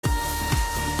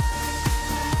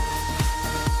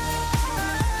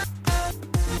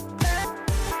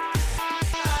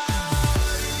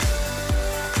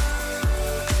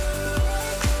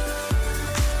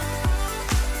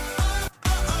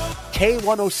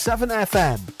K107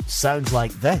 FM sounds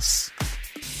like this.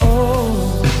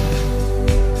 Oh,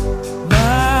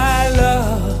 my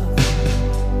love,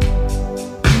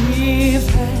 we've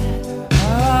had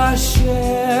our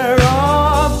share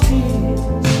of tears.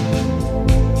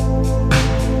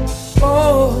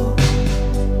 Oh,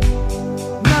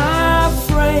 my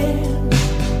friend,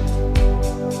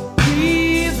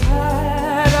 we've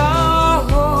had our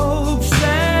hopes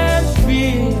and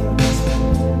fears.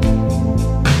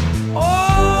 Oh,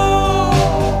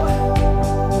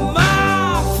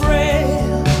 my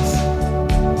friends,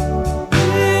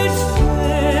 it's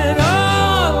been a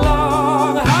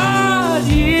long, hard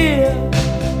year,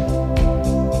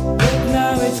 but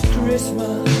now it's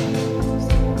Christmas.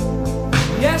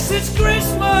 Yes, it's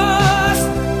Christmas.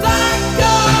 Thank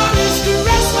God it's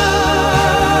Christmas.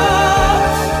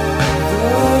 The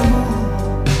moon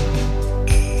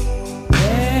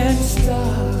and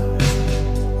stars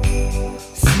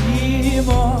seem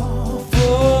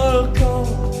awful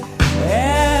cold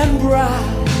and bright.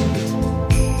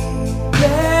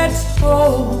 Let's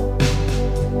hope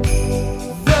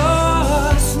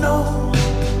the snow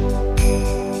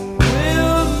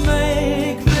will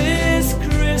make this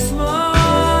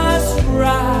Christmas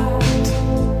right.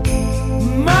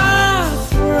 My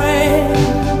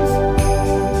friends,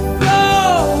 the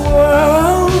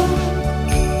world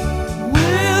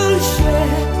will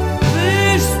share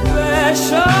this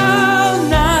special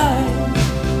night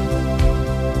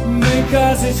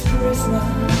because it's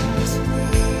Christmas.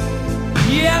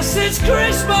 Yes, it's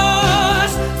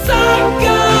Christmas. Thank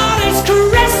God it's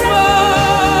Christmas.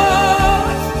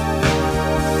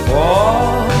 For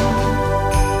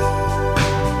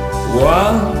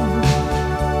one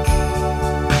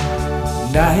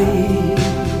night.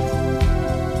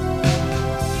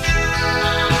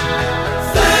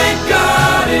 Thank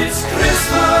God it's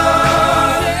Christmas.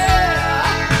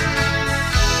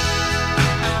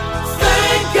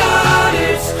 Thank God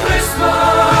it's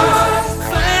Christmas.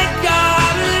 Thank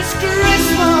God it's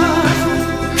Christmas.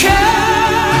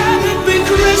 Can it be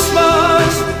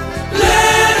Christmas?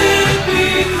 Let it be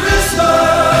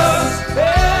Christmas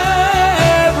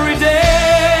every day.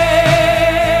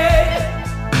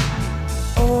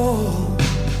 Oh,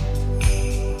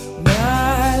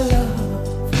 my love,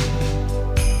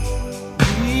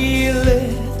 we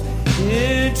live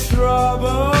in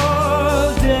troubled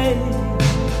days.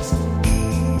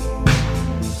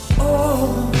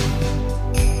 Oh,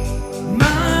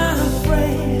 my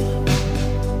friend,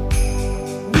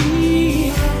 we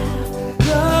have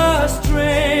the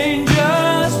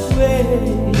strangest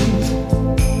ways.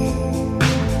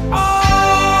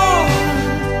 Oh,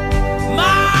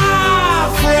 my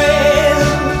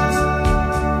friends,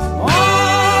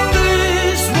 on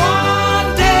this one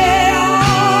day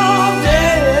of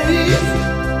days,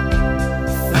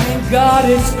 thank God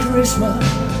it's Christmas.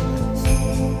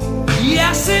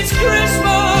 Yes, it's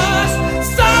Christmas.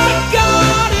 Thank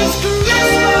God it's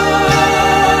Christmas.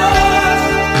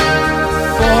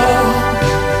 For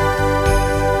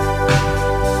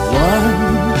one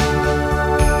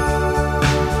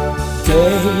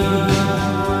day.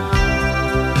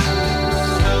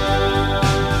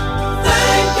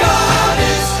 Thank God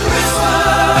it's Christmas.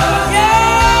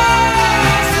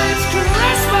 Yes, it's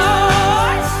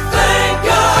Christmas. Thank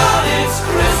God it's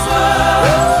Christmas.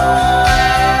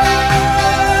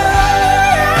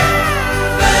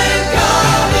 Thank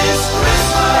God it's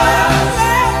Christmas.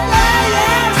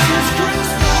 Yes, it's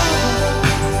Christmas.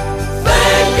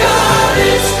 Thank God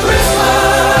it's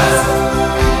Christmas.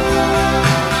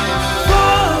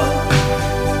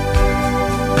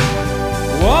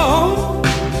 Whoa,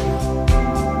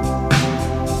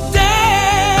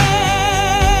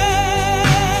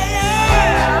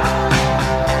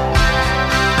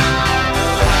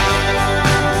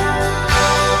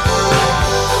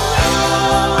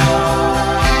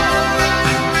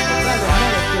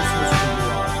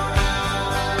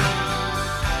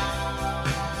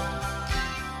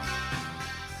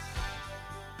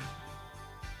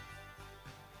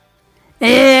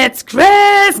 it's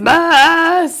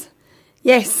Christmas.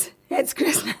 Yes, it's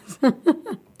Christmas.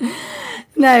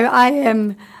 Now,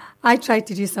 I tried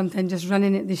to do something just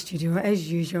running at the studio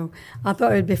as usual. I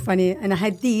thought it would be funny, and I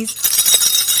had these.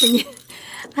 I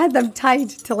had them tied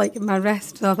to like my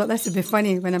wrist, so I thought this would be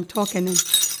funny when I'm talking and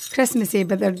Christmassy,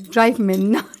 but they're driving me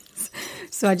nuts.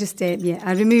 So I just, I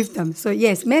removed them. So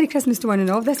yes, Merry Christmas to one and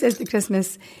all. This is the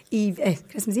Christmas Eve.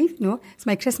 No, it's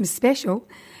my Christmas special.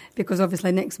 Because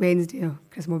obviously next Wednesday,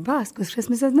 Christmas will pass because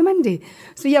Christmas is on the Monday.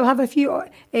 So yeah, we'll have a few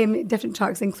different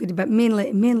tracks included, but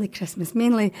mainly Christmas,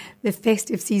 mainly the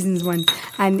festive seasons one.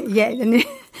 And yeah, in the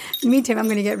meantime, I'm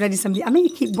going to get ready somebody. I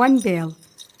might keep one bell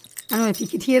I don't know if you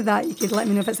could hear that. You could let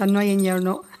me know if it's annoying you or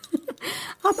not.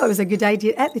 I thought it was a good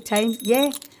idea at the time,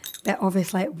 yeah, but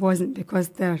obviously it wasn't because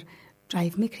they're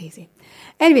driving me crazy.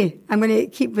 Anyway, I'm going to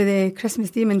keep with the Christmas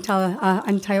theme until I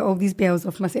untie all these bells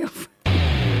off myself.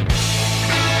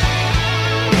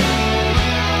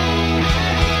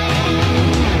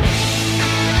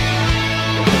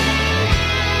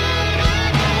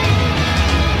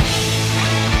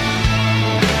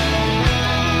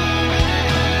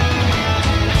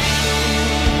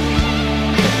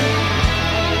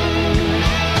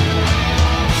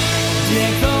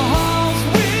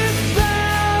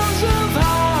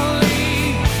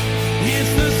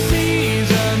 It's the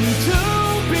season to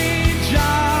be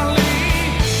jolly.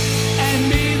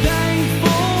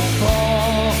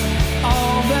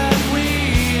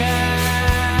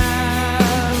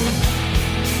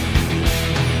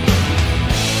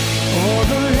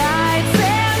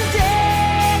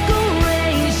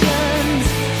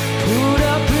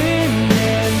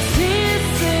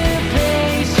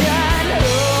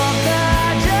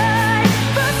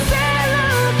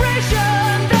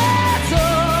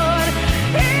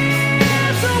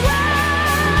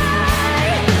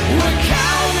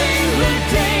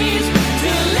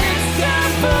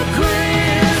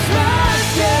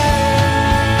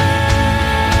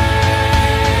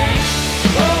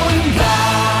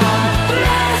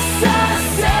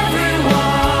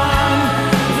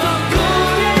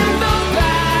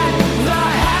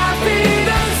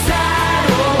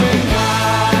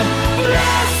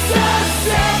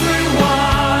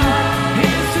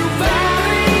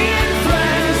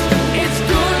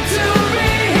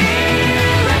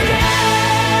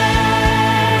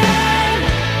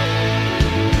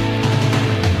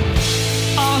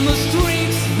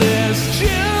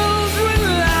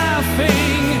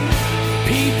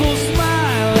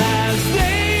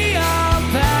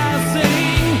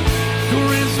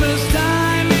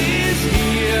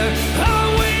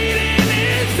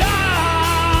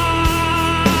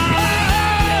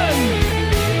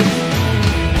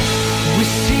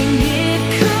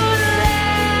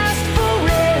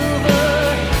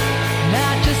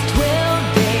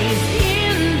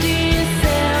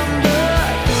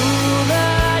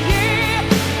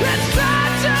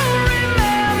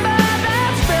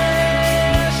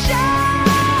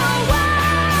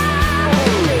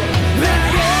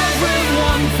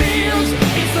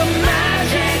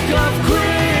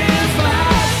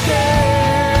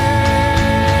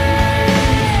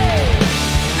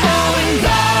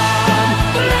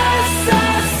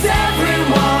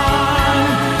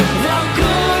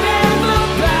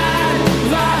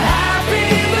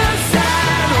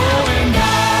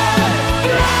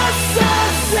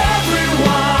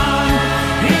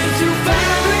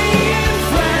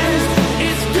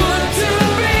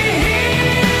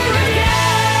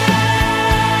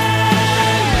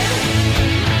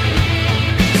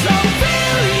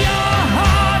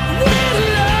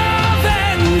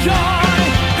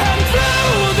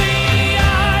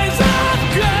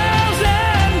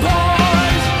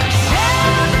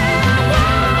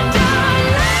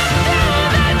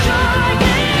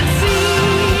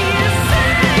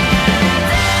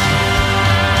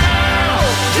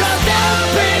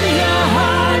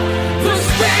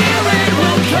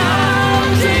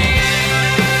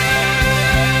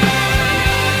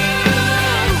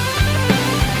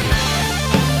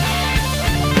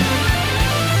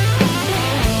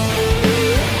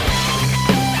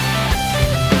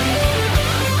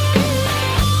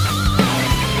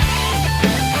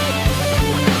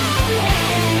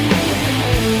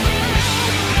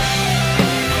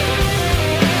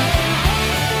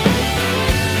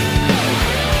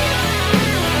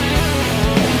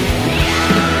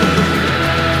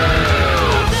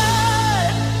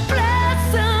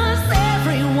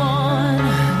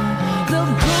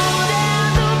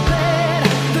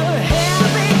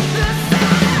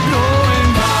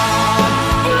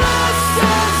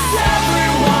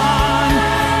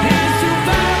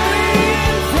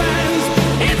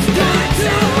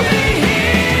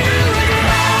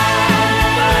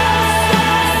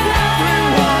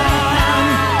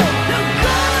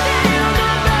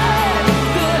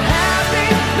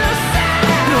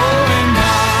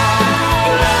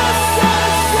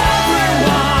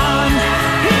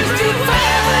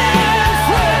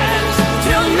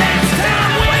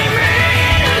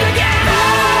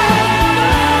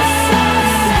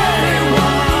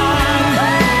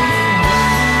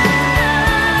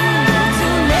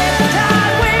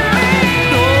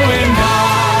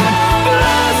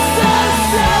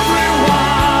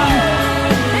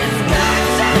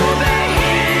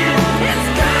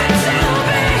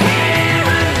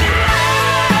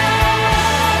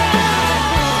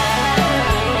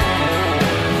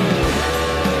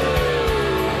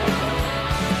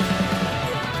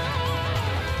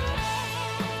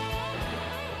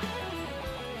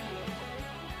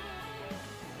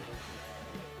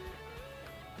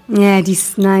 Eddie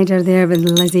Snyder there with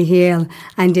Lizzie Hale.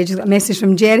 And I just got a message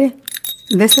from Jerry.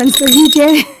 This one's for you,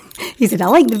 Jerry. He said, I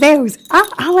like the bells.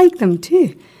 I like them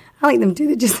too.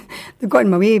 They've got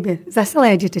in my way, but it's a silly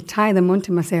idea to tie them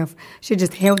onto myself. Should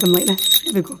just held them like this.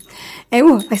 There we go.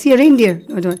 Oh, I see a reindeer.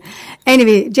 No, I don't.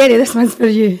 Anyway, Jerry, this one's for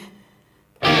you.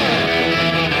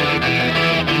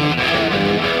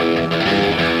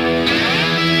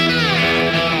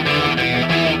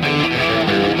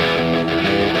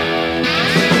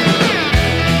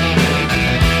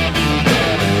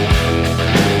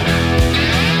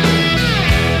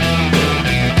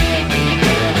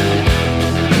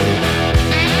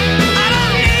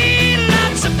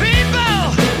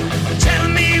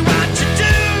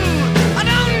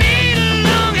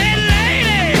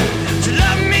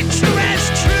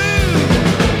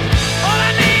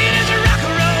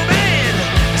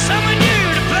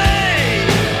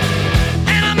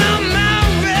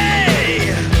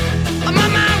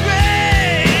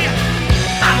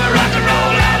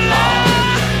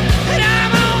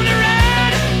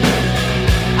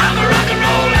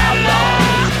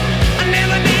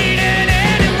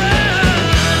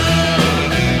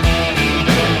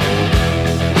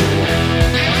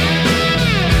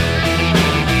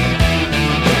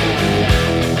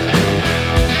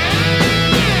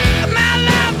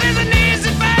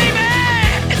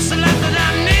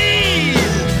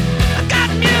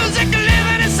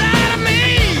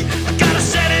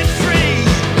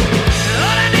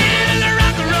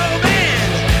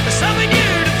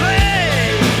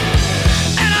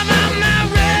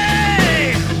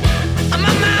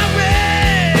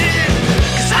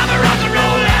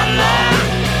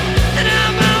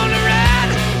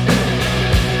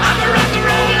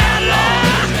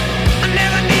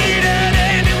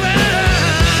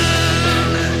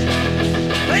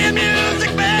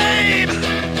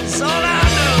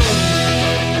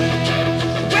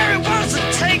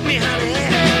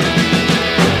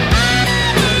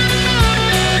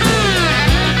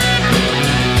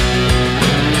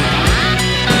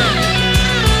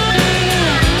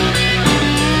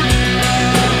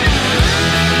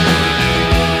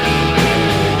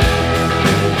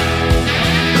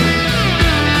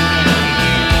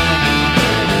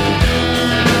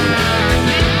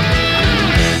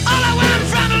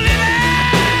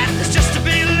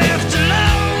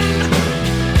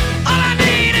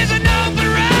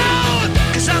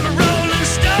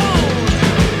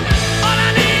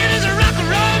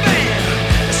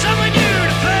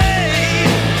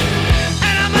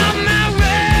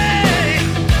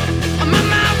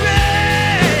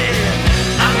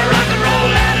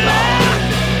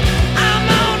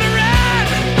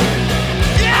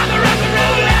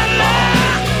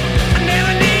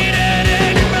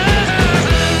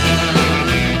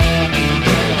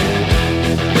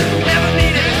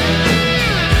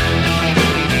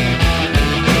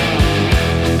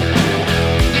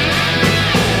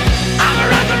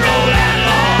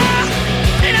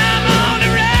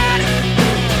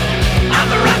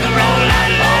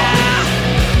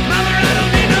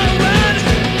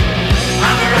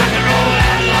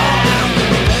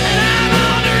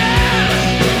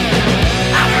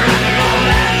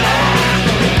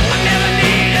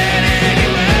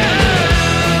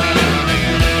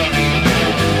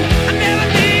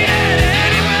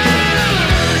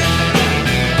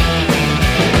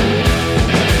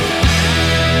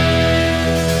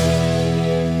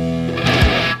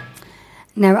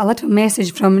 Now, a little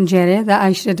message from Jerry that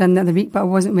I should have done the other week, but I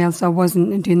wasn't well, so I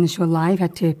wasn't doing the show live. I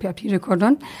had to put a pre-record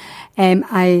on.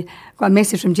 I got a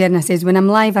message from Jerry and I says, when I'm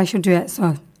live, I should do it.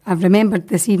 So I've remembered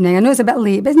this evening. I know it's a bit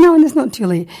late, but no, it's not too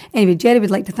late. Anyway, Jerry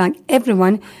would like to thank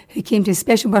everyone who came to his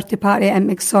special birthday party at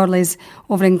McSorley's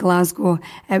over in Glasgow.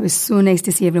 It was so nice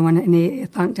to see everyone, and he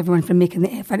thanked everyone for making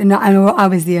the effort. And I know I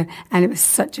was there, and it was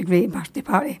such a great birthday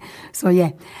party. So,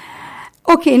 yeah.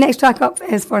 Okay, next track up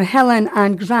is for Helen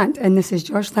and Grant, and this is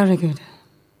George Thorogood.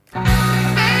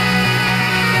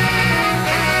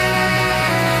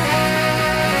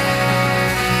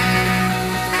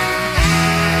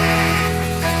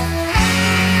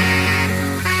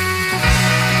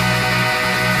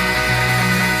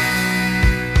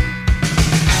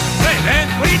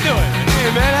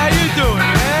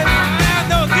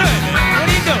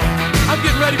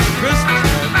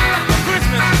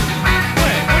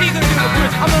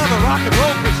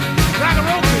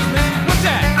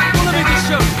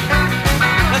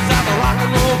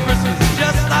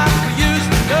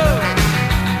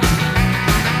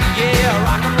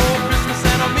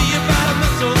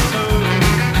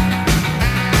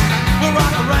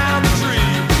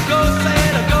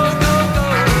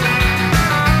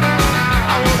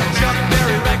 I want a Chuck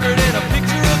Berry record and a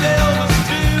picture of Elvis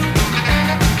too.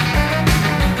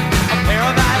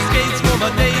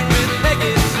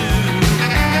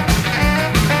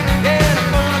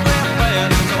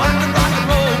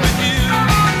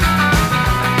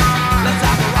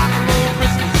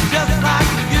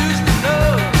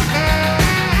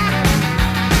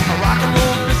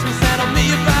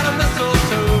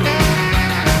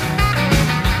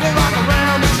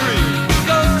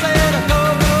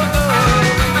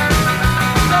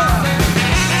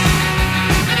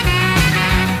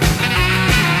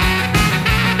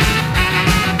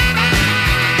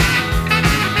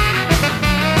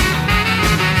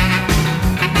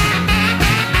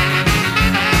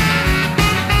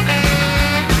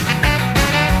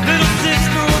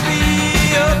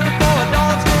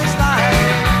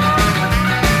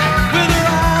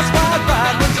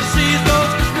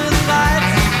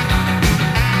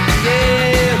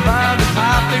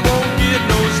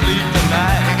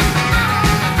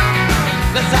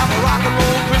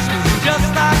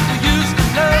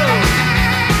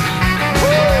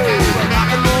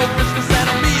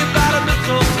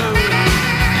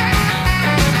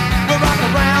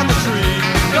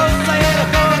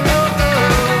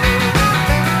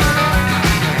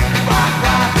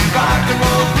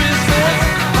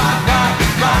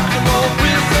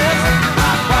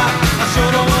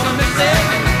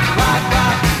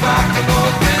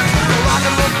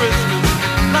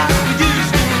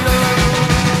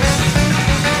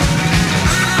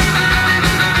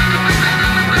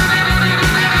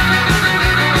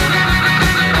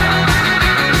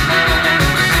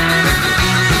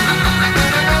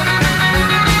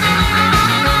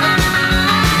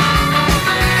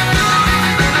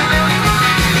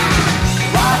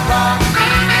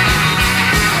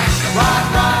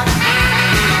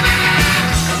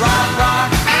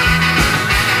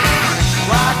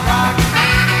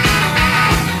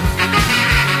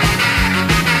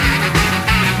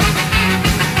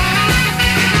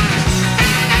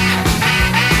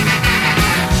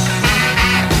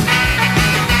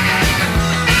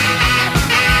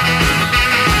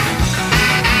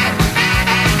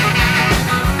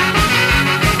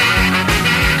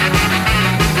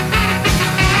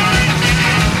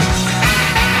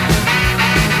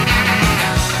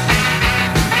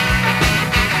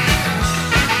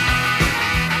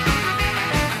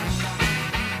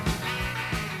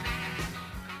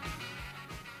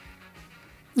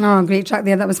 Oh, great track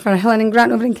there. That was for Helen and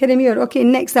Grant over in Kirriemuir. Okay,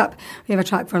 next up, we have a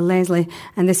track for Leslie,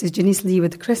 and this is Janice Lee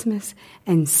with Christmas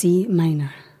in C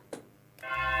minor.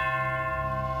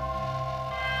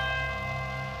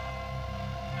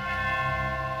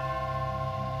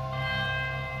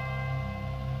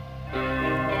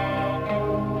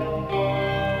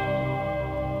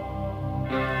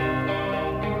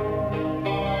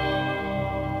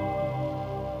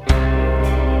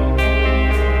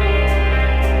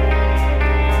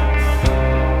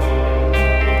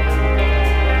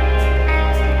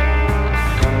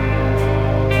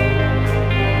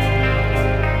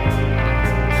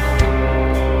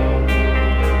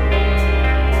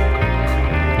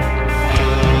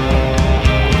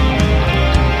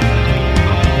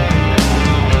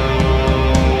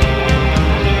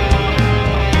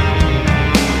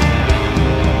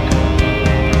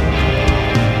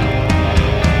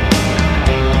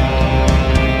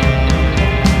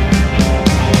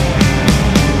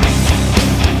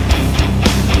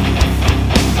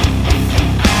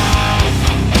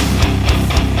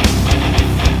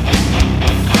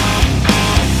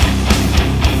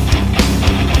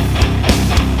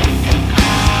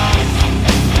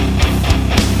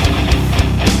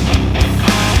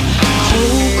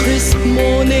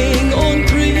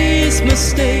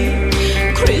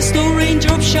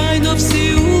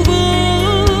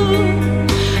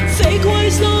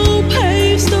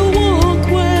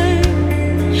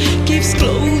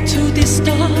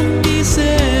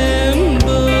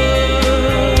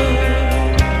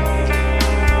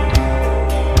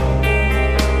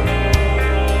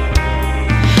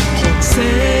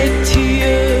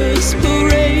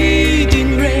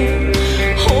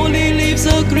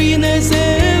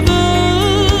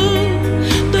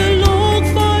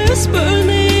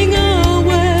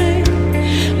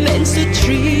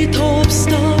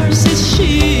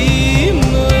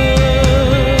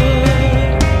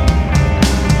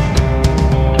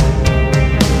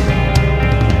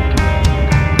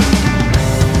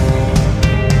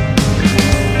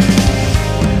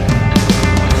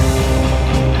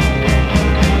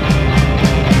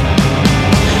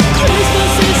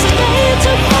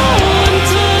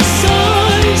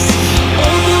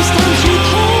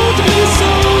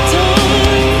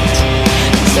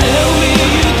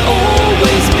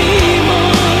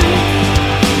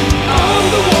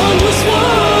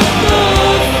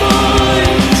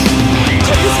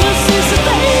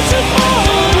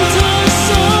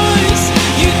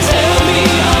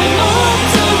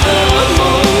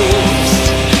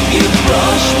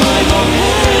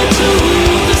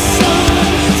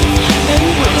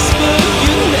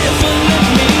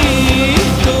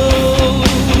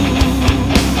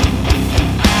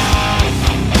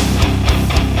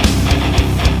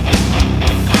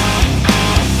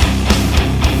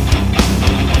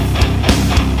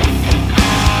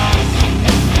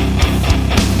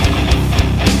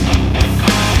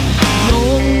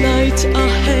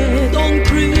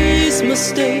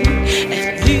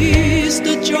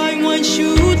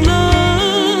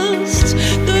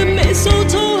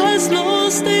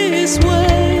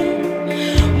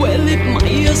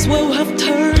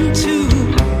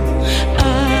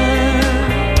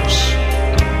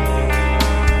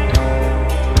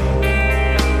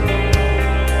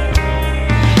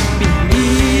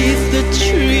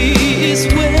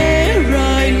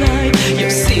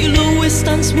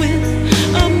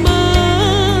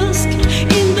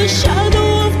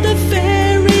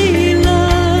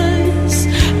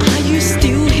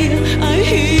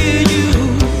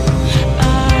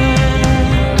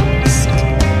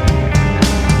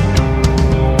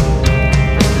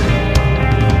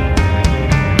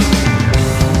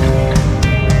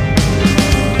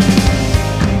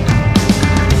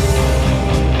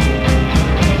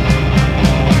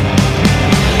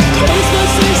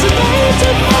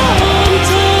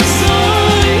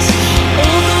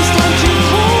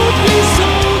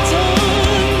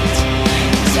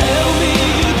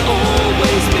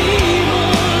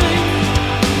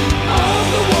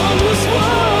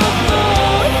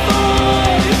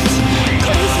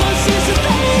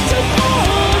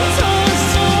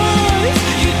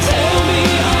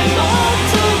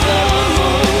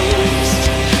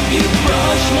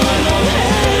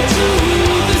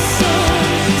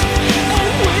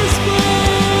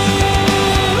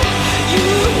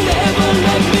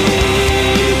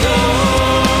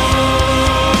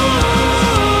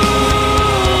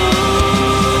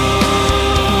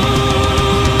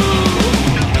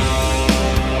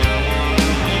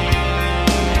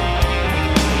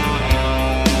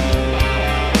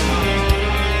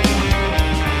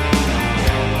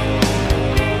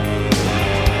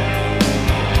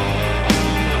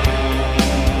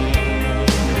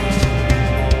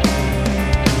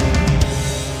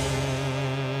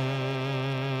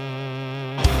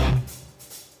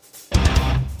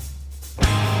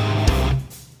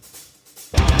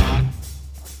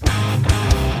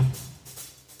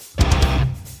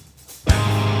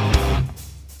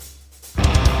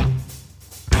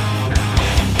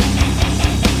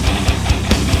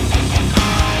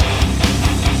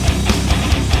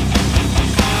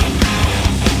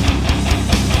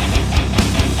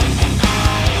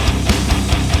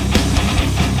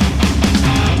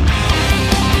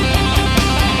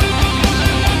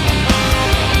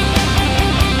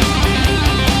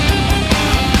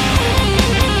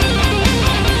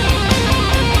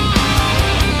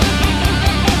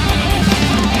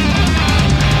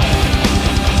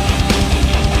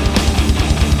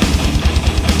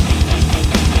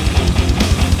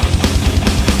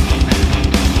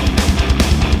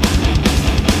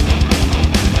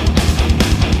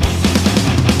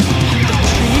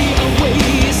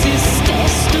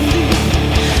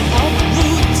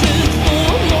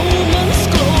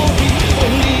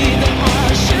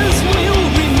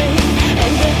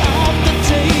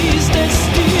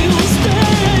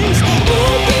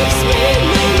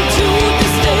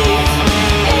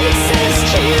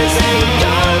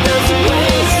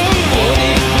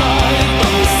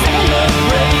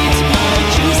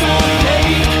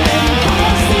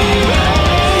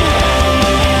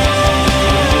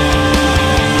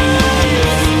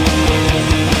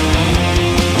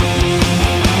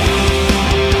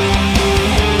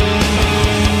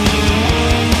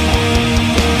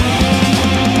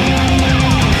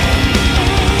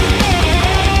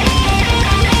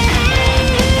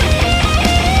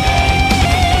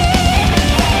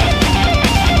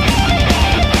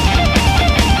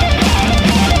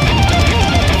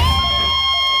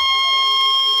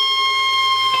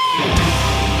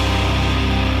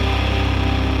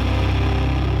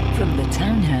 From the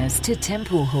Townhouse to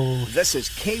Temple Hall. This is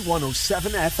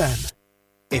K107 FM.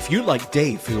 If you're like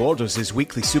Dave, who orders his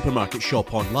weekly supermarket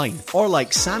shop online, or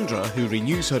like Sandra, who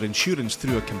renews her insurance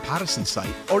through a comparison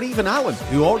site, or even Alan,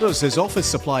 who orders his office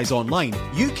supplies online,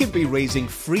 you can be raising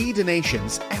free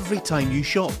donations every time you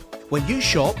shop. When you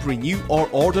shop, renew or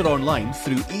order online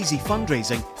through Easy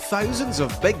Fundraising, thousands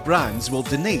of big brands will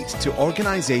donate to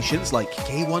organisations like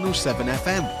K107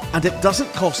 FM. And it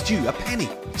doesn't cost you a penny.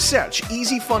 Search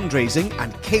Easy Fundraising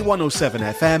and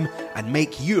K107 FM and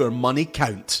make your money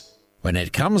count. When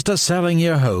it comes to selling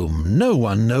your home, no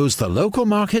one knows the local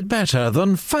market better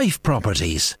than Fife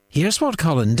Properties. Here's what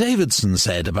Colin Davidson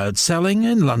said about selling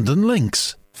in London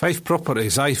Links. Fife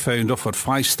Properties, I found, offered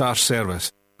 5-star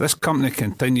service. This company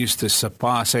continues to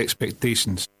surpass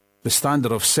expectations. The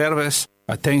standard of service,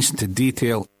 attention to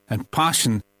detail and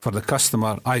passion for the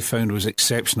customer I found was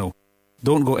exceptional.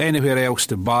 Don't go anywhere else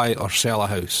to buy or sell a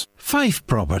house. Fife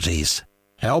Properties,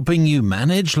 helping you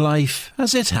manage life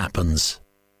as it happens.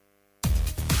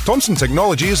 Thomson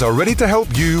Technologies are ready to help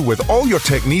you with all your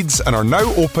tech needs and are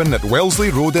now open at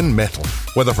Wellesley Road in Metal.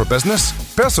 Whether for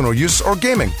business, personal use or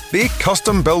gaming, they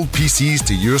custom build PCs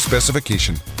to your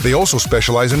specification. They also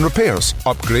specialise in repairs,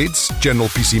 upgrades, general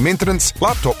PC maintenance,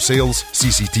 laptop sales,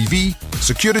 CCTV,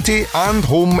 security and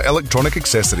home electronic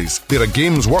accessories. They're a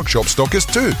games workshop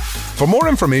stockist too. For more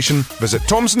information, visit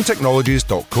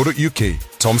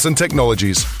thomsontechnologies.co.uk. Thomson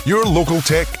Technologies, your local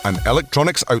tech and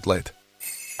electronics outlet.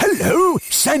 Hello,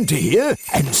 Santa here,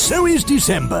 and so is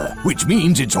December, which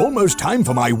means it's almost time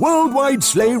for my worldwide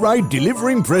sleigh ride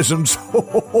delivering presents.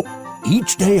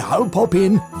 Each day I'll pop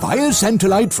in via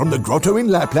Santalite from the grotto in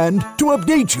Lapland to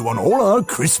update you on all our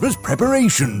Christmas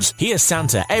preparations. Here's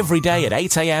Santa every day at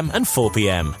 8 a.m. and 4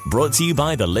 p.m. Brought to you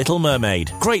by The Little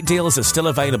Mermaid. Great deals are still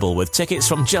available with tickets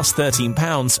from just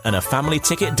 £13 and a family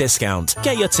ticket discount.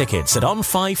 Get your tickets at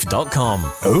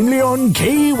onfife.com. Only on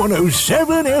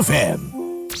K107 FM.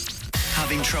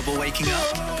 Having trouble waking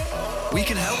up? We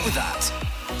can help with that.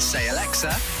 Say,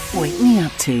 Alexa, Wake me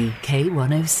up to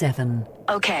K107.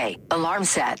 Okay, alarm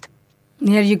set.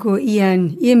 There you go,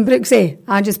 Ian. Ian Brooksy,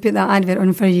 I just put that advert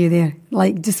on for you there.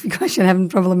 Like, just because you're having a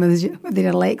problem with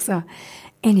your Alexa.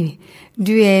 Anyway,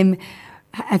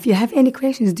 if you have any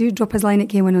questions, do drop us a line at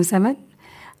K107.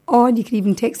 Or you can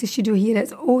even text the studio here.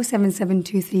 It's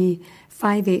 07723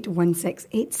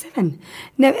 581687.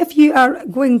 Now, if you are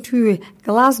going to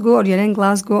Glasgow or you're in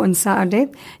Glasgow on Saturday,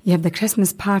 you have the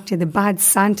Christmas party. The Bad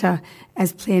Santa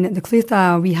is playing at the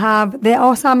Clutha. We have the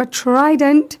awesome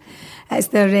Trident. It's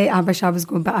the I wish I was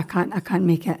going, but I can't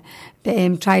make it.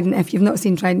 But Trident, if you've not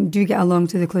seen Trident, do get along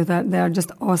to the Clutha. They're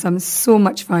just awesome, so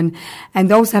much fun. And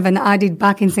they also have an added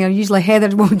backing singer. Usually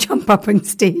Heather will jump up on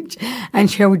stage and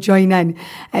she'll join in.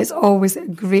 It's always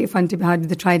great fun to be had with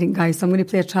the Trident guys. So I'm going to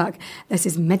play a track. This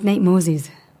is Midnight Moses.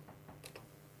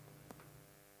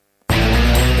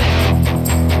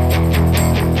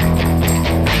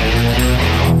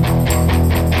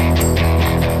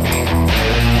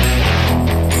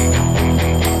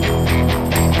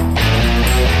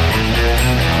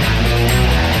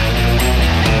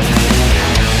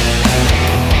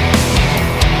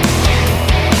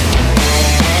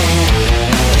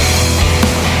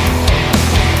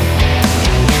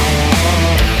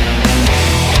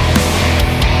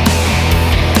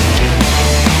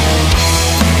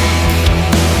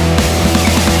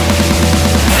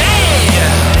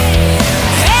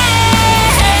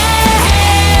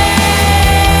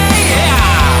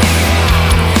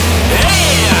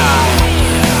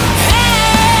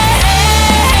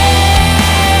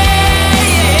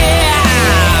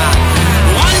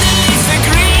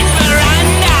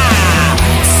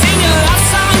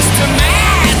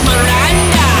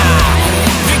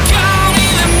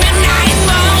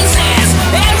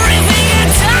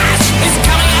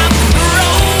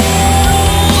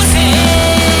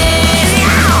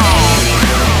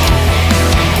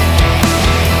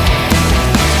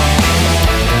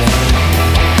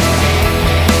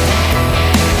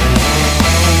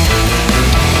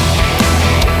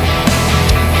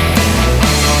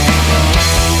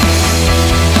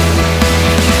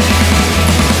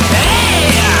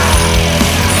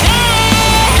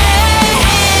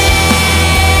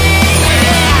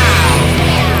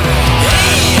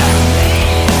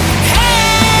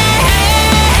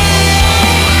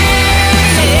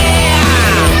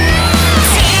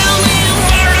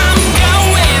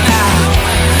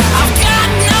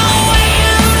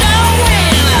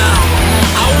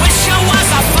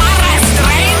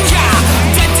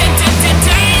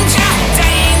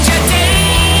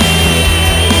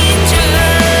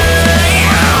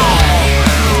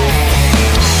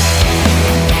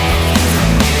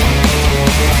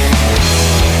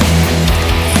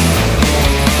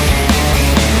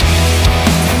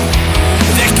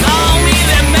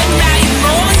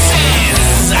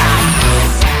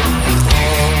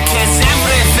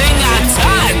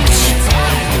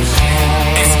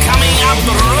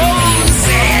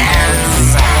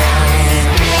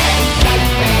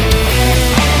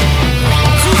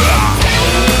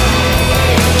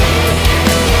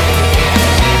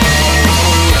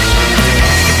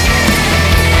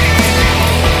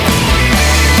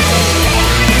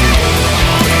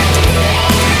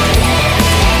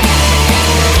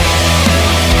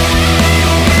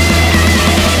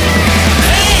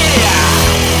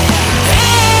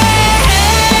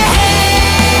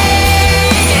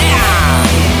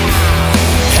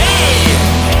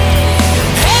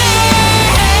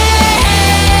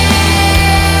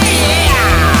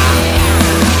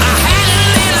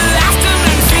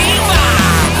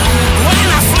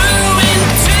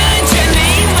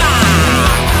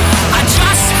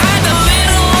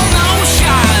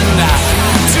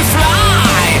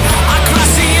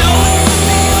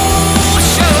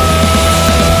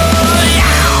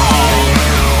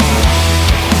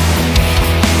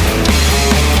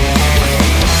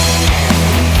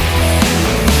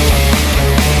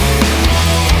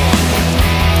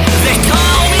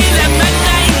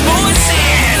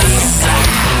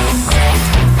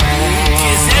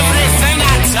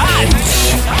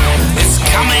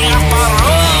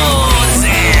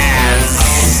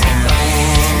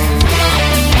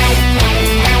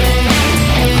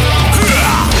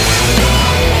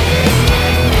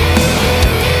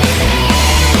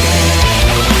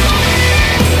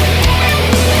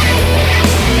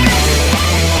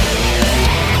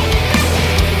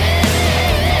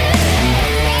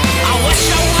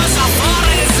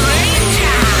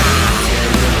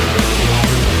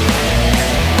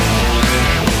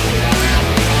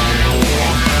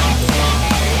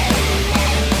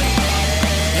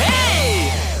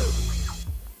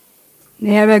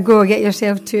 There we go. Get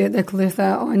yourself to the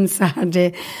Clutha on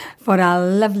Saturday for a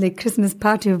lovely Christmas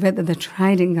party with the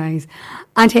Trident guys.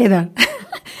 And Heather,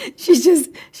 she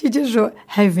just wrote,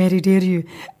 "How very dare you?"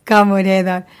 Come on,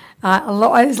 Heather.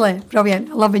 Honestly, brilliant.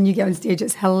 I love when you get on stage.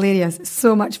 It's hilarious. It's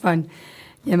so much fun.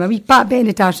 Yeah, my wee Pat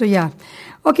Benatar, so yeah.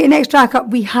 Okay, next track up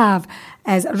we have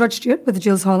is Rod Stewart with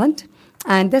Jules Holland.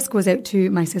 And this goes out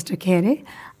to my sister Kerry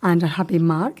and her hubby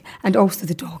Mark, and also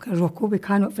the dog, Rocco. We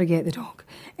cannot forget the dog.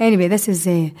 Anyway, this is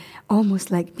Almost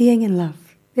Like Being in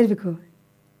Love. There we go.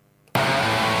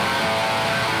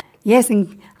 Yes,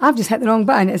 and I've just hit the wrong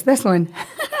button. It's this one.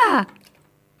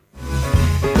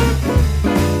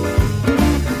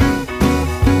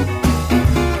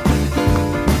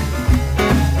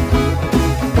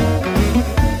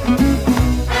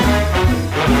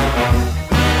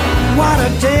 What a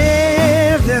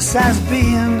day this has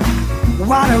been.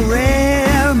 What a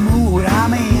rare mood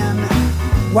I'm in.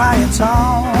 Why, it's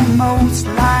almost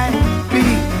like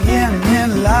being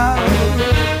in love.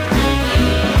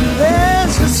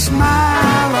 There's a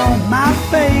smile on my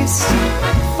face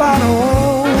for the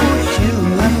whole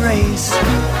human race.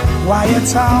 Why,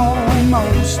 it's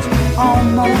almost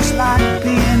like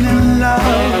being in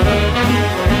love.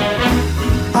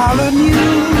 All the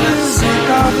music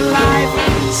of life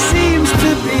seems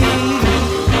to be,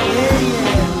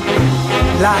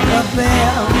 like a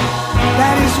bell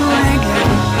that is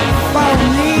ringing for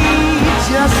me,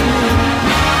 just me.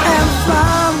 And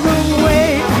from the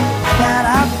way that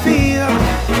I feel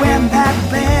when that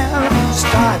bell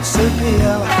starts to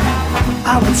peal,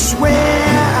 I would swear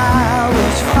I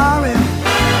was falling.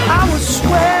 I would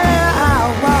swear I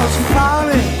was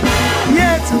falling.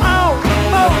 Yeah, it's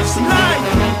almost like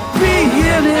being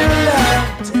in love.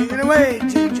 Take it away,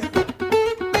 teacher.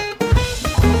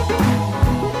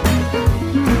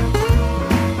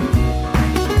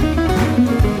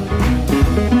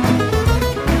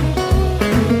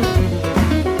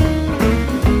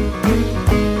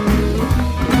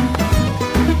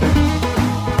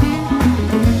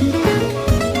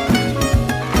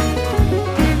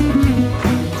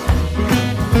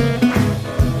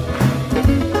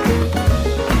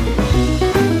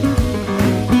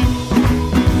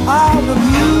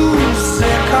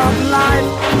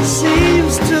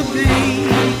 Seems to be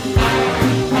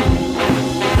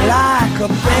like a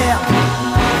bell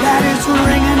that is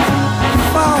ringing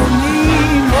for me,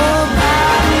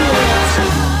 nobody else.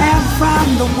 And from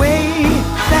the way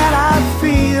that I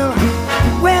feel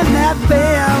when that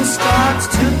bell starts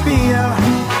to peal,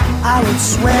 I would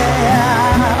swear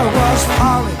I was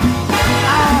falling.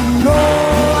 I know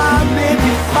I may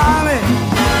be falling.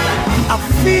 I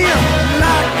feel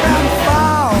like I'm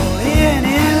falling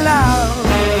in love.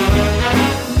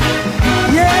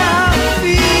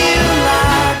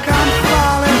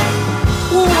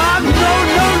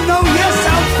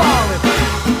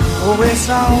 Oh, it's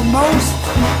almost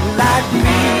like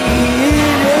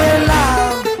being in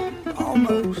love.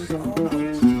 Almost.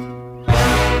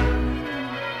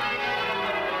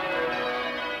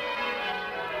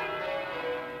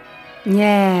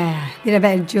 Yeah, they're a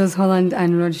bit of Jules Holland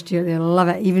and Rod Stewart. They love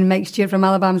it. Even Mike Stewart from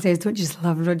Alabama says, "Don't you just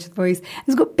love Rod's voice?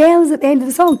 It's got bells at the end of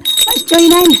the song. Let's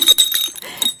join in."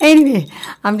 Anyway,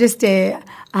 I'm just...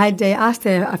 I had asked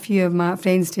a few of my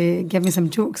friends to give me some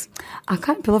jokes. I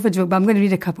can't pull off a joke, but I'm going to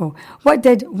read a couple. What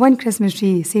did one Christmas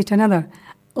tree say to another?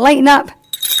 Lighten up.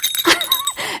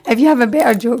 If you have a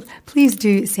better joke, please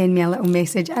do send me a little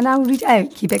message and I'll read it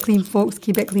out. Keep it clean, folks.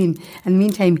 Keep it clean. In the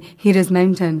meantime, here is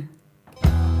Mountain.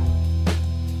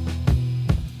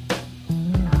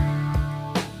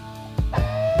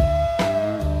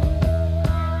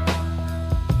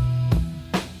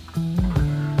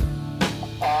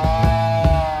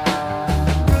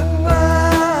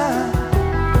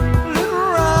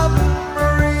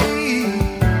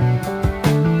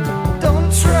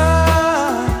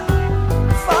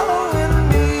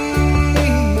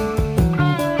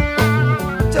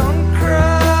 Don't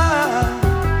cry,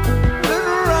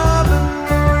 little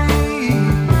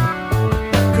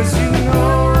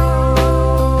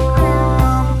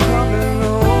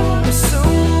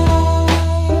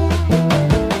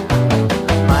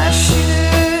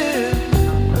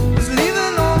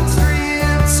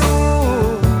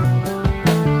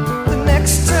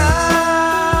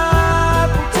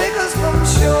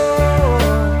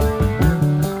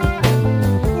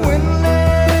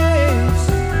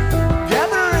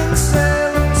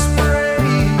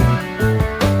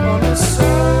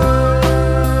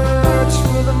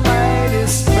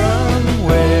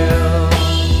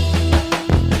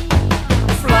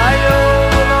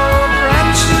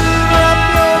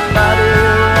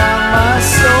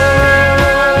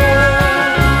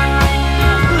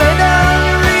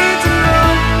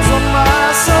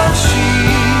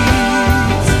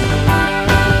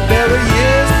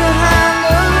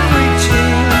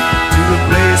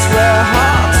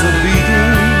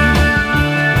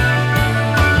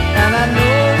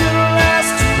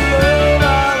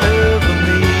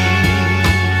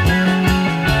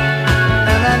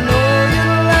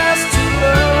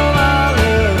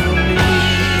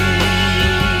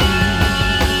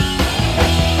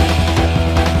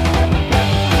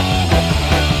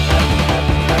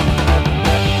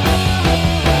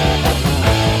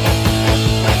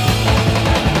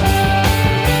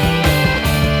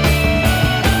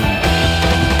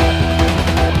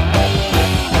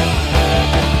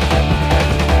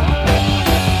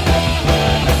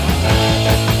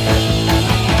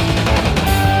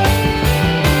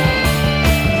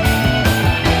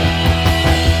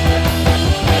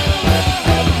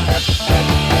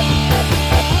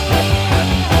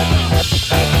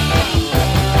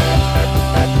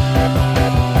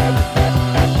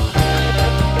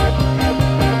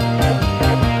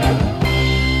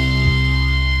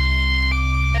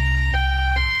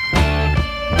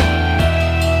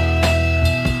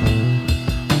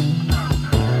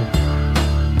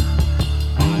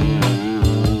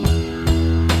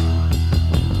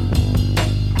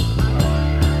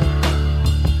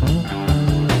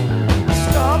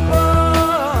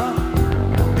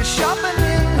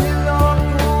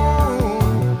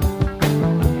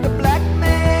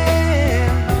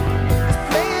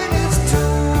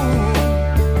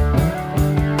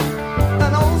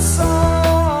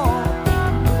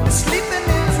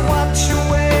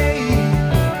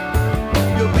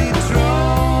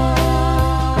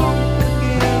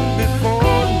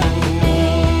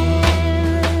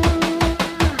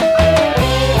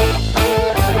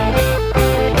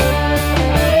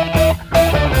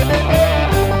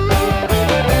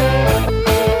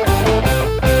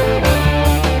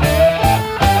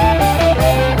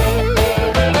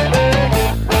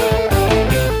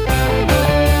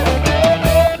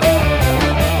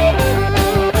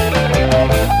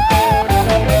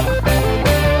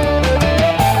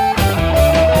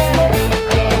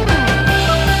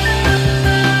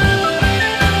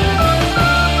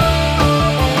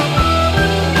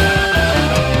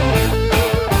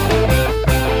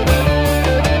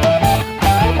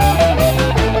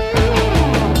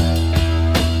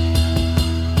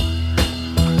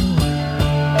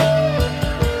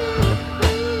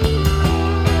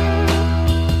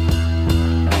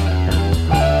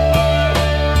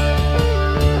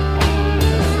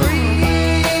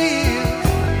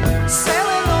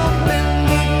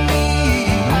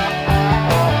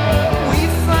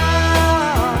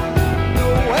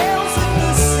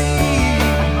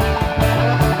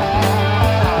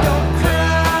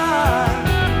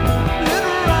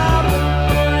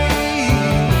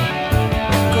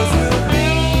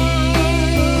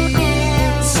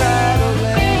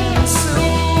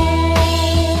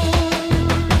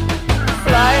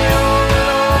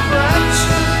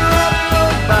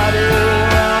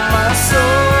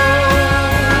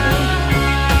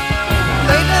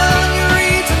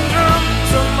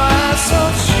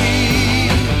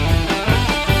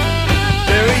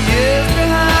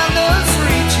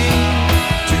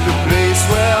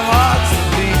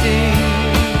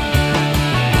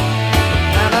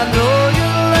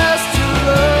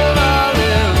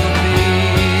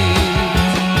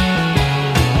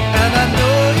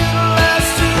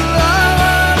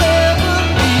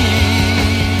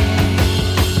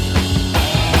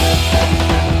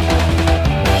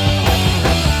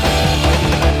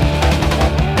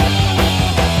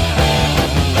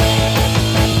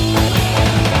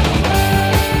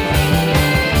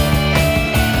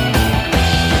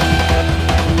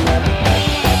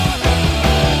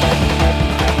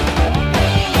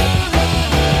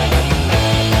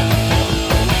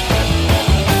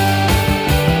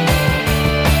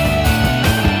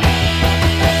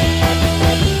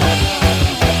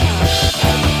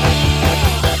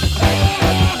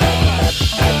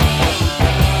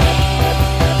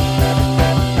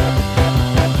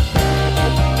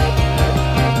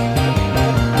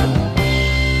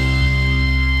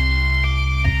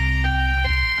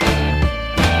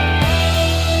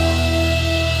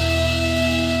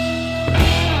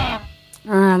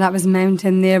that was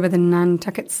Mountain there with the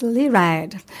Nantucket Sleigh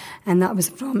Ride. And that was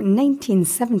from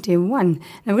 1971.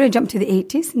 Now we're going to jump to the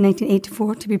 80s,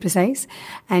 1984 to be precise.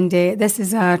 And this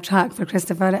is a track for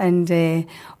Christopher, and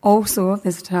also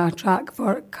this is a track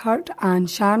for Kurt and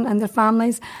Sharon and their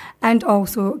families, and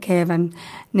also Kevin.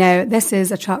 Now this is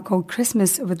a track called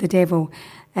Christmas with the Devil,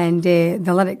 and the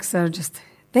lyrics are just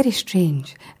very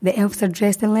strange. The elves are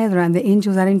dressed in leather and the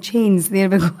angels are in chains. There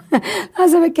we go.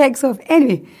 That's how it kicks off.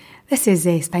 Anyway, this is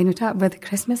Spinal Tap with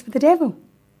Christmas with the Devil.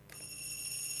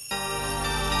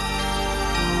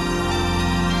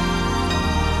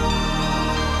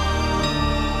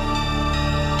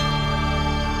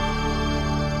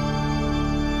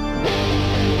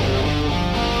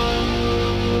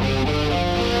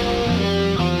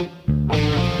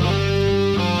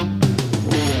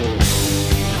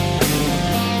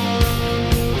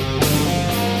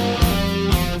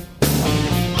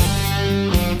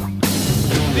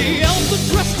 The elves are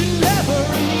dressed in leather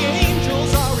and the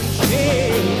angels are in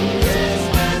chains.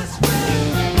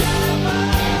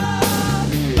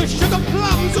 The sugar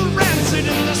plums are rancid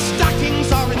and the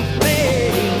stockings are in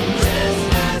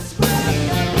flames.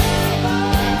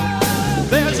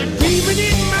 There's a demon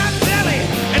in my belly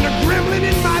and a gremlin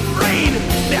in my brain.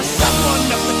 There's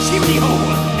someone up the chimney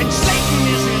hole and Satan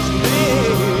is his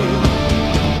name.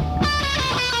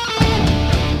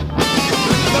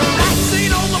 The rats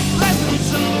ate all the presents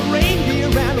and the reindeer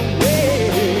ran away.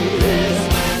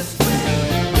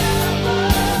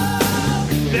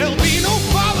 There'll be no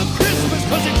Father Christmas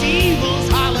 'cause it's evil's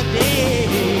holiday.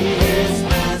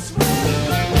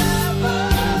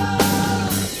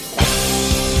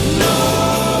 No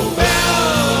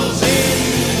bells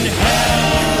in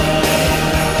hell.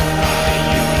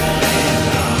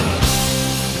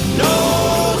 No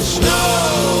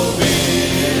snow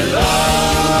below.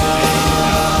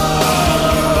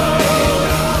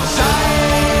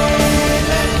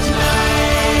 Silent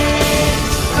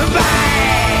night,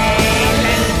 violent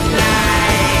night.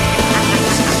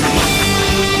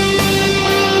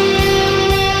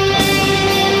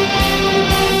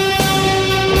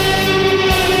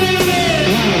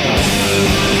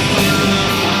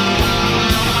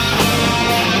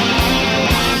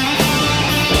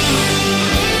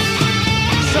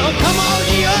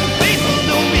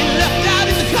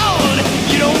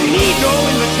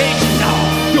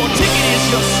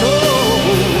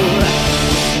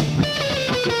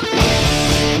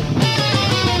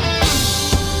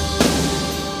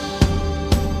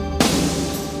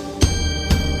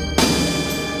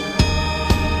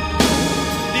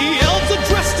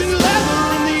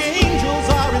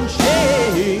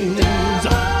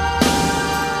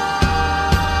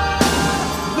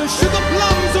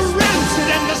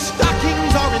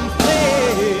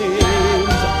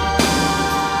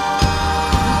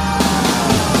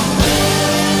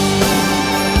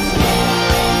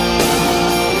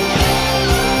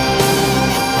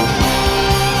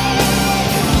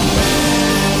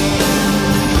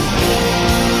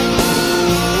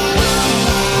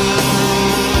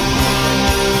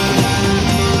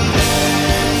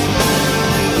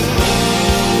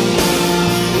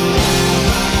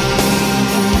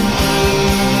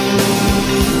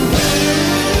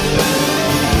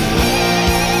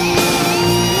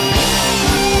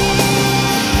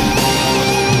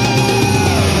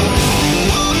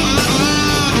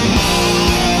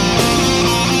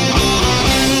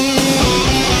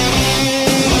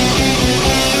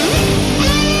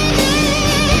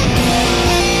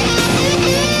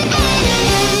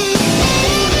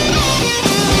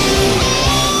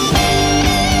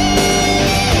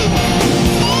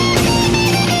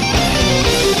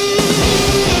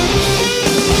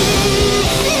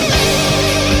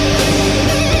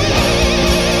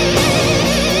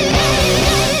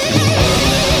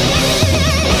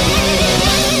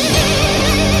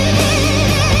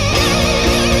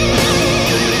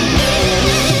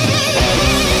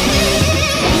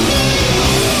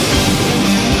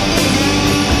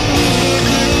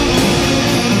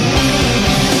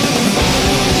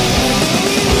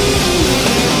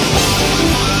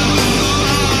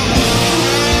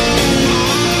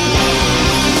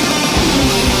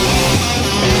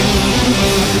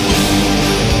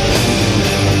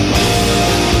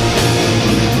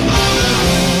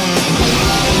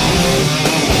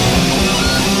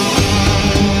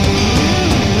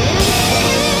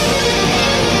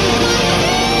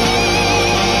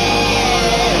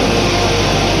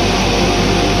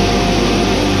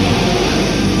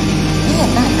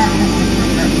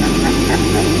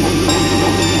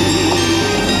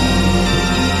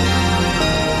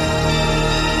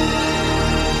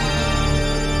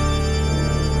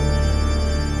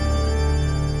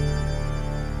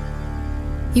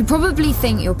 You probably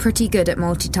think you're pretty good at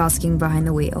multitasking behind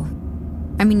the wheel.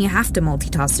 I mean, you have to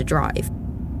multitask to drive.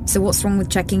 So what's wrong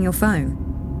with checking your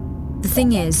phone? The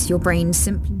thing is, your brain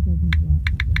simply doesn't work.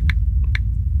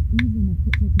 Even a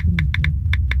quick look at a message,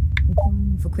 or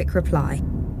firing off a quick reply,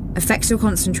 affects your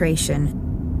concentration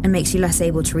and makes you less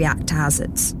able to react to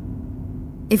hazards.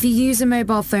 If you use a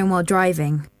mobile phone while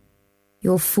driving,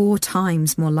 you're 4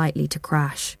 times more likely to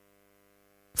crash.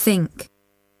 Think.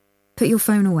 Put your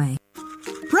phone away.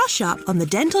 Brush up on the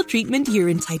dental treatment you're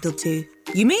entitled to.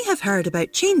 You may have heard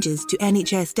about changes to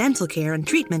NHS dental care and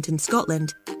treatment in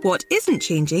Scotland. What isn't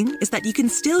changing is that you can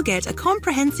still get a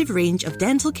comprehensive range of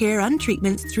dental care and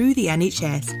treatments through the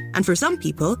NHS. And for some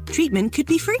people, treatment could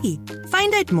be free.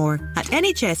 Find out more at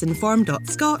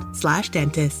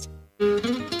nhsinform.scot/dentist.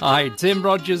 Hi, Tim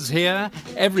Rogers here.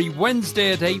 Every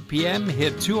Wednesday at 8 p.m,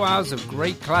 hear 2 hours of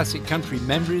great classic country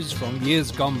memories from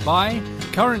years gone by,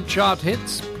 current chart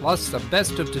hits, plus the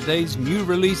best of today's new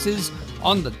releases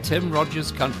on the Tim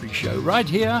Rogers Country Show, right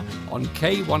here on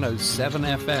K107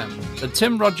 FM. The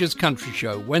Tim Rogers Country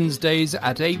Show, Wednesdays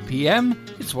at 8 p.m.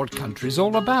 It's what country's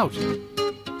all about.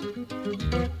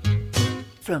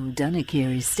 From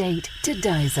Dunakeer Estate to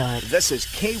Dysart. This is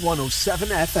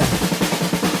K107 FM.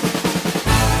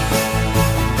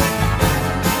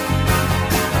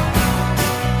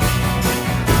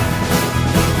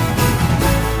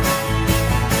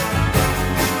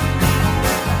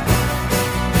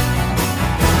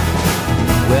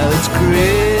 Well, it's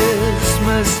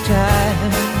Christmas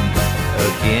time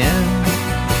again.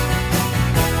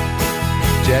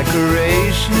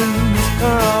 Decorations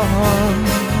are on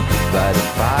by the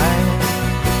fire.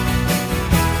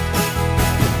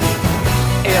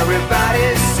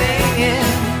 Everybody's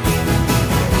singing,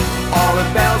 all the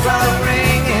bells are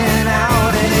ringing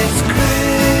out, and it's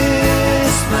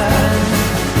Christmas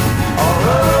all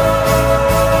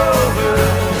over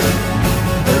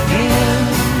again.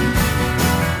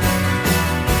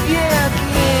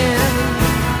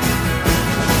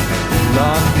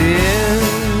 Long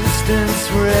distance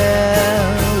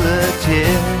relatives,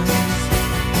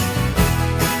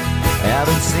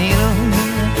 haven't seen them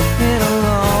in a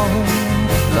long,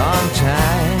 long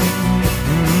time.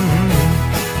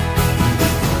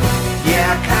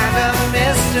 Yeah, I kinda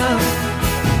missed them,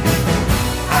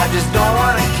 I just don't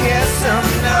wanna kiss them,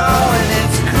 no. And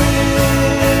it's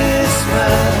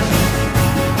Christmas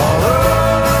all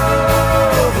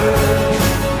over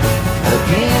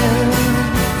again.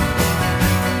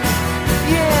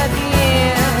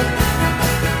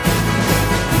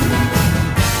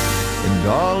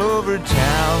 All over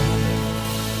town,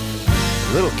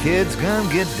 little kids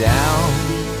gonna get down,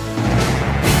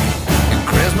 and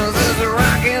Christmas is a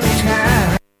rockin'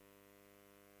 time.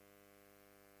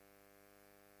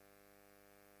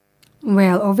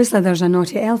 Well, obviously there's a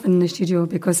naughty elf in the studio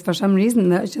because for some reason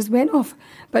that just went off.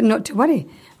 But not to worry,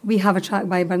 we have a track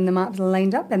by Burn the Maps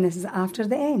lined up, and this is After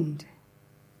the End.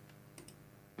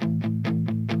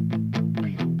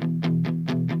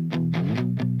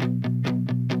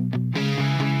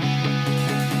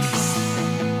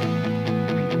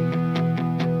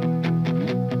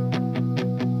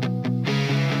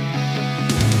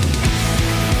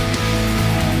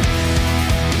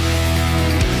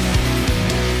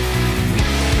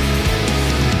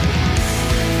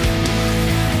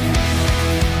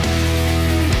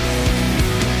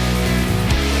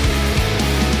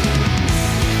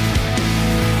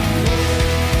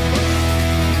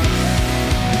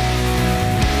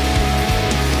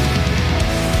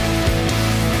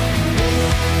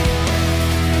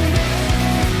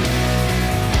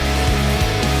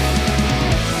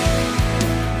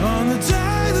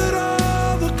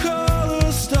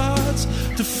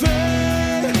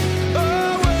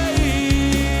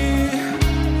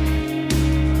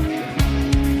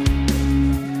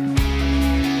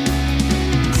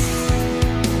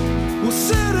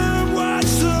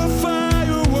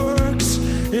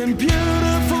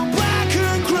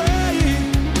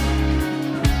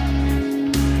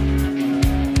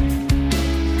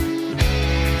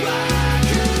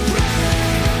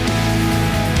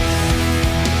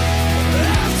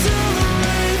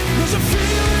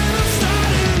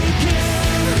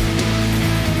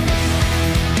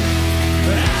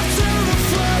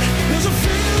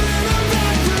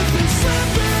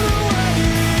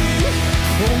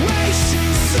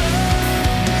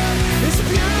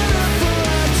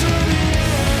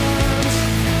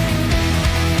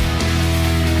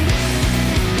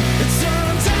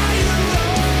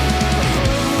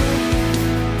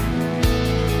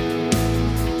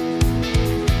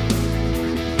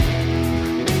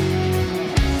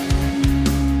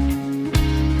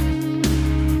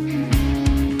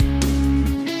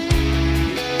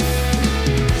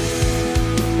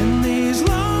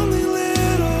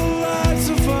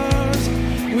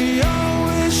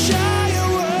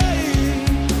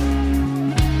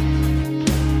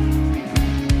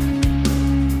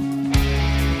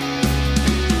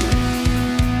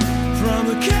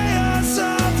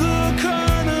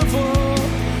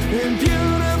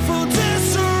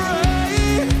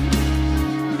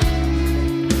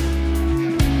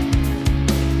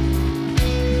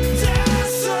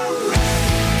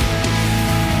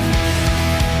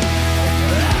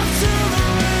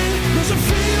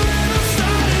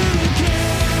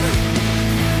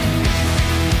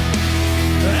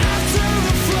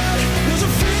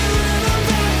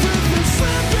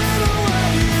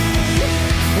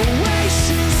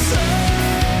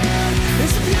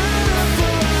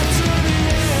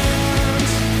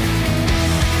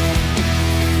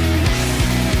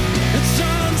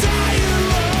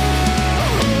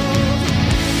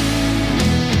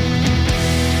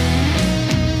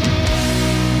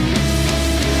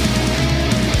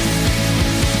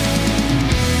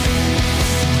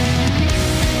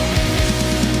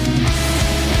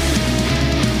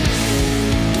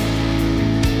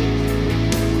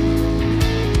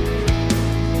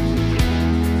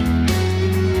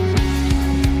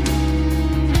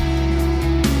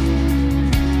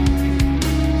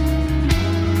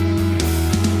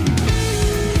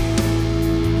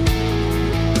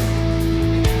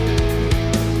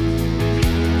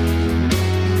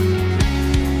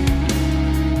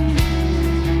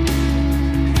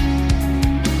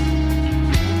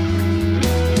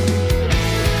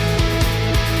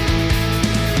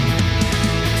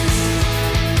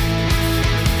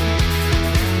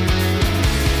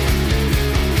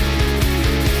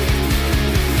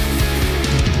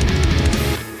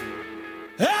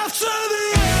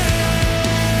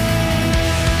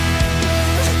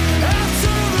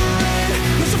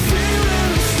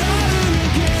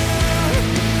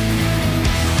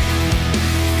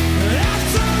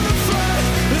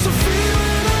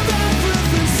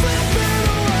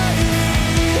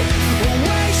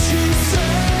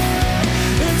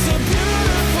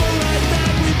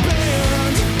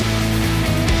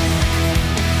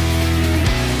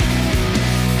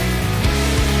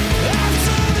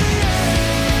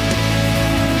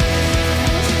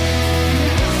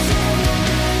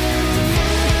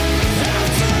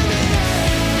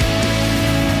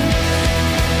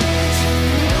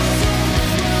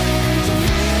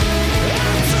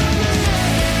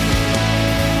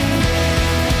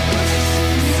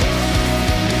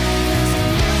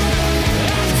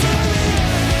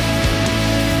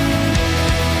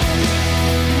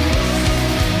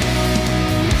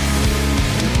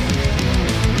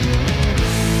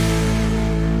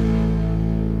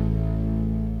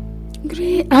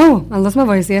 Oh, I lost my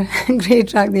voice there. Great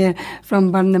track there from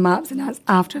Burn the Maps, and that's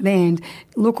After the End.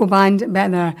 Local band,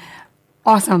 but they're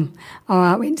awesome.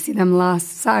 I went to see them last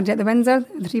Saturday at the Windsor.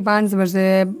 The 3 bands, there was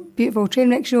a beautiful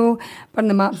Trainwreck show, Burn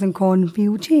the Maps and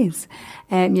Cornfield Chase.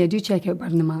 Yeah, do check out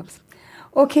Burn the Maps.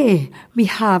 Okay, we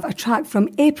have a track from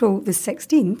April the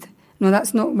 16th. No,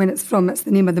 that's not when it's from, it's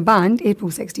the name of the band,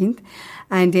 April 16th.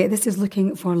 And this is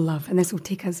Looking for Love. And this will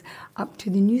take us up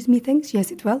to the news, methinks. Yes,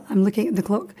 it will. I'm looking at the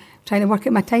clock, trying to work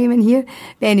out my time in here.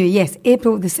 But anyway, yes,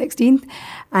 April the 16th.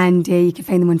 And you can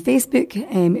find them on Facebook.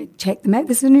 Check them out.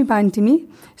 This is a new band to me.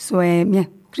 So, yeah,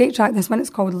 great track. This one,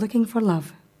 it's called Looking for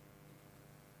Love.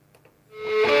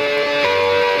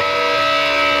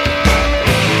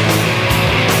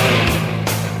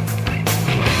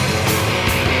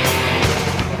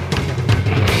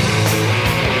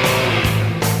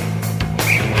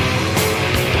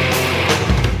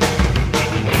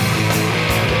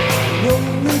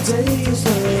 Days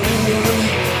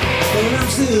when I'm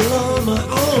still on my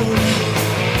own,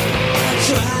 I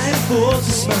try and force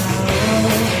a smile,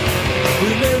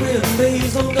 remembering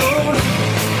days long gone.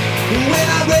 When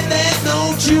I read that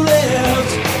note you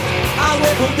left, I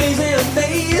went for days and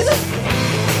days,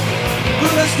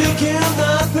 but I still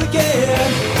cannot forget.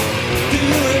 Do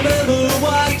you remember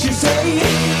what you say?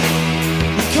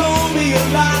 You called me a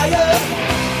liar,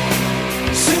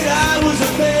 said I was a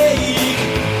fake.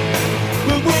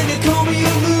 But when you call me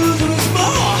a loser, it's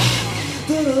more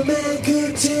than a man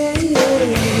could take.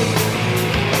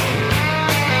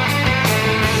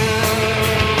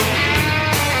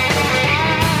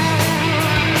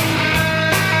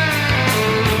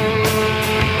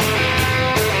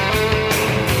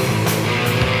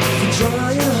 I'm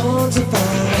trying hard to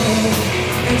find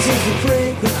answers to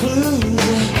break the clue.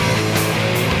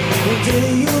 One day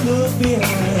you look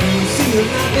behind, see a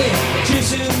light there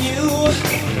chasing you.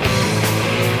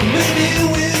 Maybe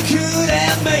we could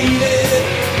have made it,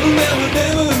 we'll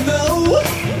never know.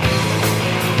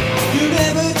 You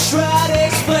never tried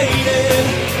explaining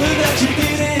that you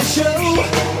didn't show.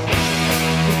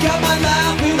 You got my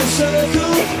life in a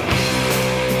circle,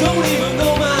 don't even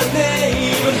know my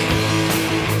name.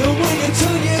 And when you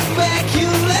turn your back, you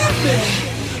left me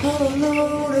all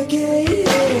alone again.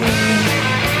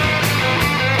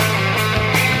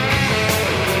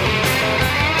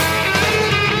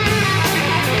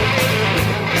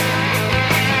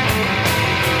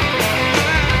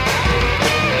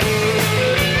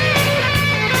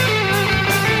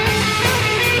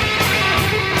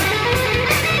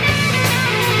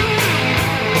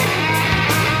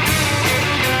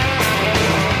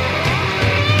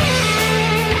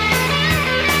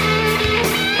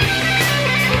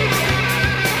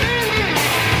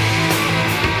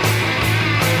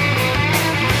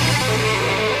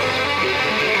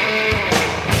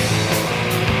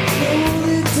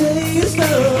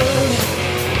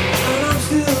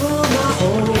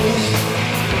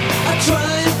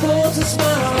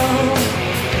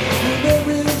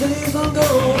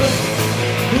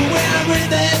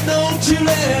 You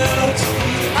left,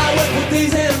 I went for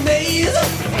days and days,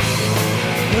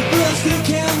 but I still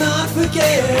cannot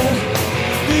forget.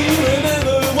 Do you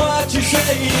remember what you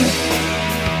said?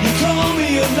 You called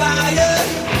me a liar,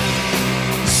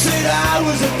 said I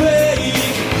was a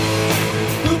fake,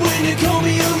 but when you call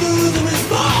me a loser, it's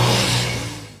more.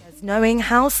 Knowing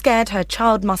how scared her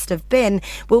child must have been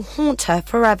will haunt her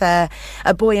forever.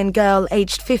 A boy and girl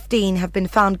aged 15 have been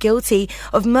found guilty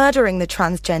of murdering the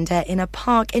transgender in a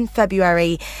park in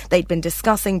February. They'd been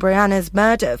discussing Brianna's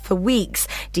murder for weeks,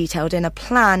 detailed in a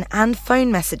plan and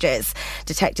phone messages.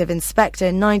 Detective Inspector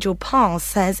Nigel Parr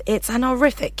says it's an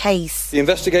horrific case. The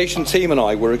investigation team and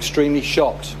I were extremely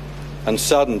shocked and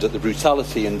saddened at the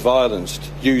brutality and violence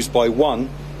used by one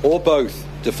or both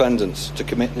defendants to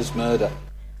commit this murder.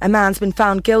 A man's been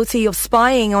found guilty of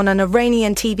spying on an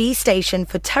Iranian TV station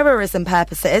for terrorism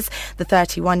purposes. The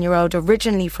 31-year-old,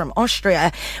 originally from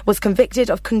Austria, was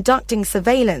convicted of conducting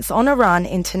surveillance on Iran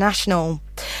International.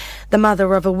 The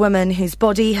mother of a woman whose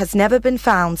body has never been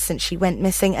found since she went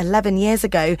missing 11 years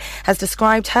ago has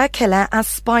described her killer as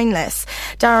spineless.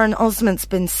 Darren Osmond's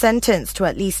been sentenced to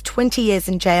at least 20 years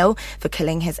in jail for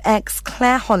killing his ex,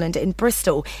 Claire Holland, in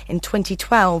Bristol in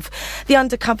 2012. The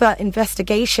undercover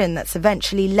investigation that's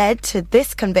eventually led to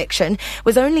this conviction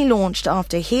was only launched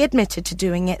after he admitted to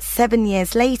doing it 7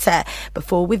 years later,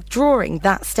 before withdrawing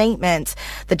that statement.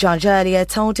 The judge earlier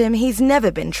told him he's never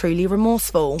been truly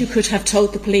remorseful. You could have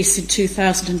told the police in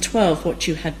 2012 what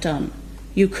you had done.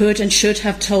 You could and should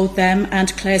have told them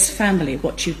and Claire's family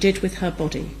what you did with her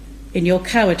body. In your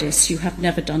cowardice, you have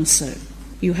never done so.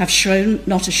 You have shown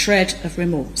not a shred of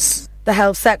remorse. The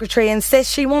Health Secretary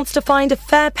insists she wants to find a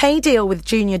fair pay deal with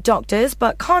junior doctors,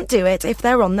 but can't do it if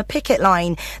they're on the picket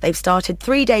line. They've started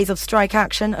 3 days of strike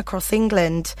action across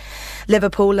England.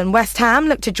 Liverpool and West Ham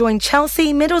look to join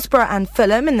Chelsea, Middlesbrough and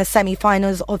Fulham in the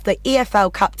semi-finals of the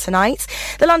EFL Cup tonight.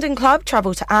 The London club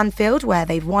travel to Anfield, where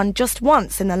they've won just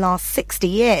once in the last 60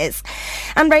 years.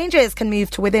 And Rangers can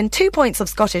move to within 2 points of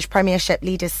Scottish Premiership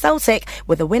leaders Celtic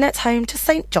with a win at home to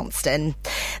St Johnstone.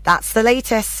 That's the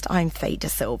latest. I'm Faye De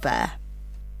Silva.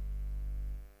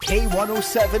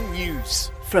 K107 News.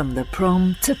 From the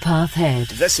prom to Pathhead.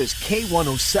 This is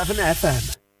K107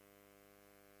 FM.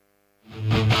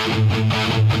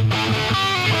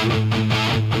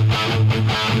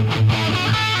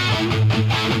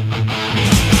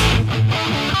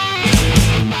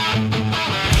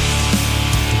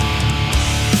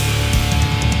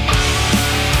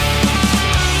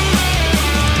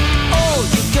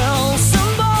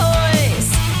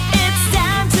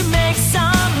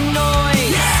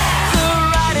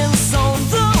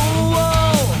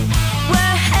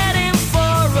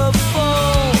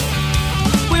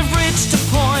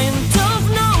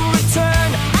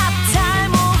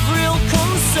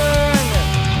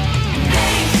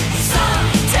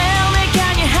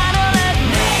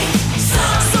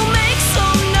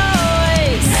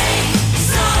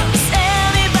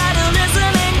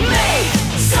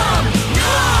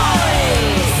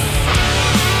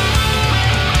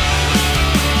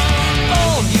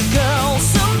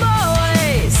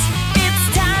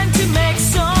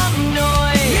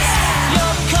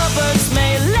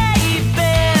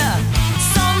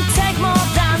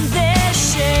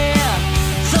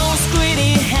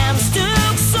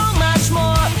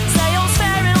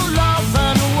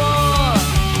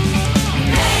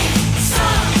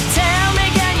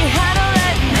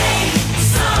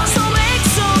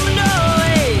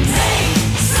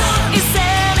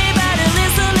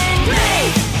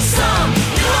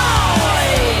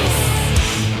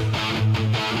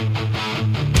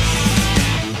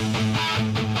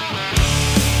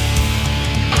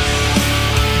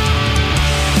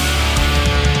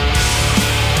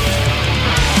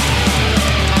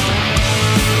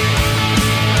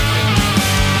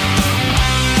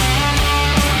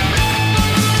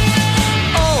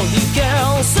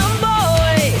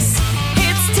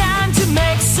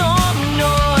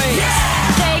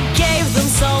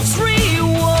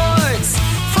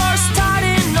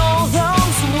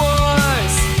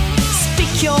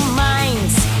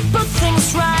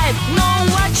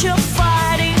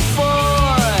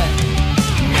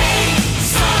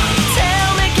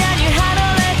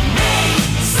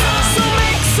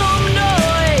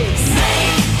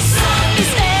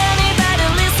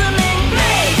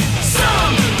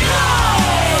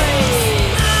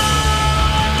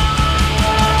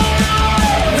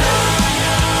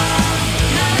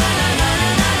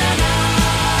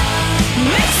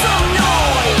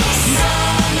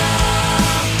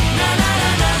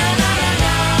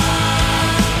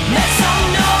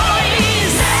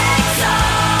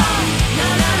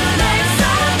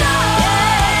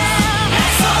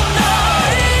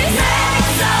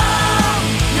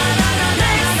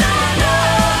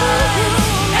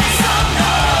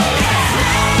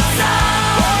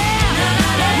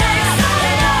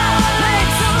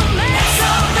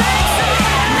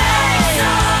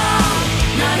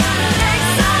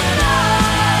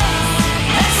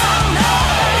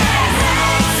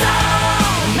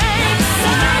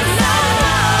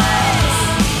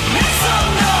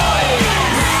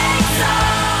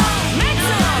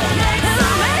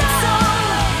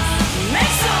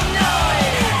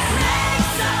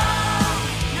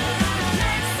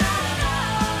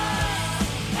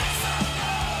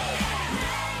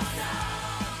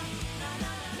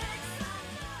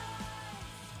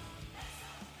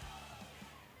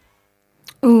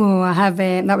 Oh, I have,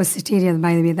 that was Soteria,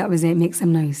 by the way, that was Make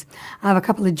Some Noise. I have a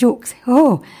couple of jokes.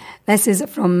 Oh, this is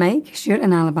from Mike, Stuart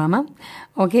in Alabama.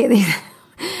 Okay,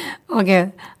 I'm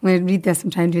going to read this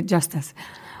and try and do it justice.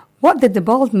 What did the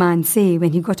bald man say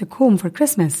when he got a comb for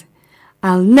Christmas?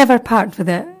 I'll never part with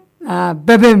it.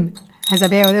 Ba-boom, has a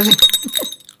bell.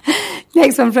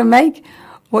 Next one from Mike.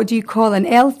 What do you call an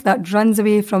elf that runs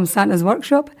away from Santa's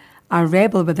workshop? A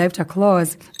rebel without a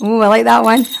clause. Oh, I like that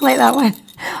one.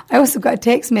 I also got a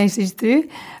text message through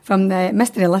from the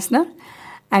mystery listener,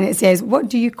 and it says, what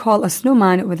do you call a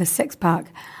snowman with a six-pack?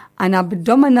 An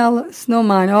abdominal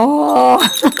snowman. Oh,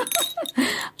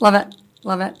 love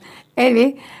it.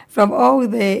 Anyway, from all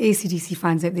the AC/DC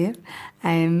fans out there,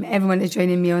 everyone is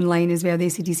joining me online as well, the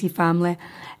AC/DC family,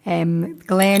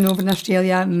 Glenn over in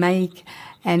Australia, Mike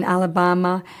in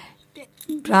Alabama,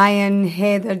 Brian,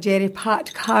 Heather, Jerry,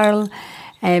 Pat, Carl,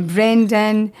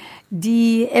 Brendan,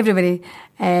 Dee, everybody,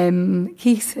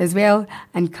 Keith as well,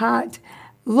 and Kat,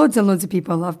 loads and loads of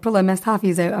people. I've probably missed half of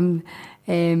you out,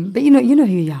 but you know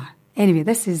who you are. Anyway,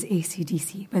 this is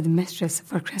AC/DC by the Mistress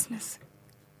for Christmas.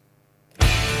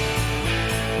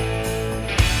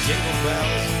 Jingle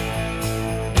bells,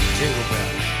 jingle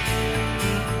bells,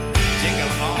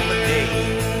 jingle all the day.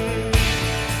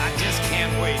 I just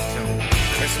can't wait till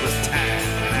Christmas time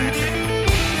when I can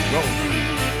roll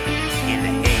in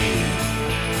the hay.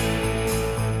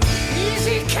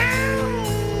 Easy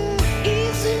come,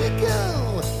 easy go.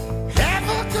 Have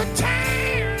a good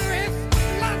time with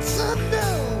lots of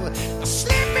dough.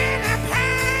 Slipping up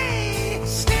high,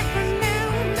 slipping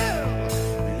down low.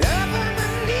 Love and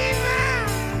believer,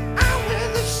 I'm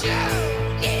with the show.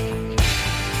 Yeah.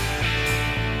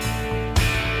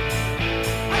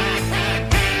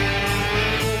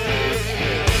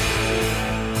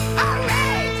 All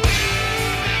right.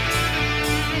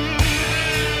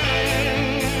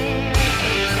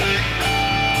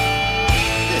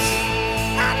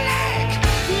 I like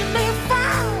female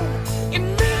found in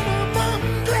minimum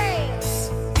dress,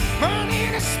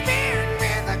 money to spend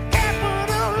with a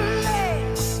capital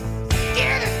S.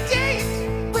 Get a date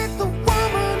with the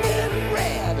woman in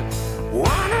red.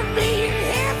 Wanna be in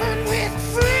heaven with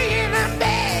free in a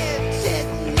bed. Said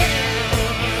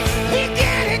yeah, he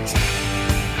get it.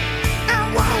 I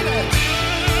want it.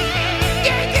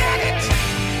 Yeah, get it.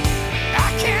 I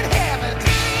can't have it,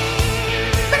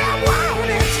 but I want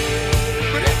it.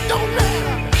 But it don't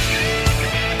matter.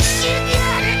 She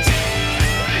got it,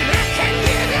 and I can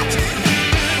get it.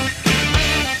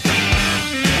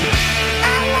 I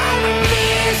want a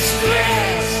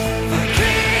mistress for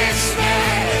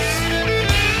Christmas.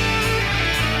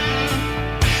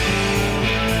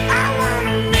 I want a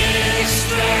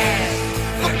mistress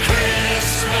for Christmas. I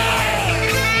want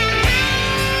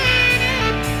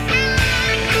a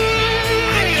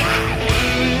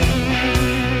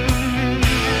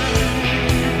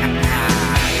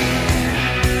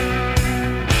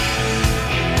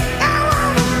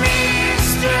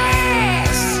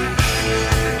mistress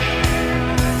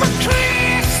for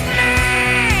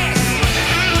Christmas.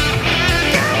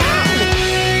 Come on.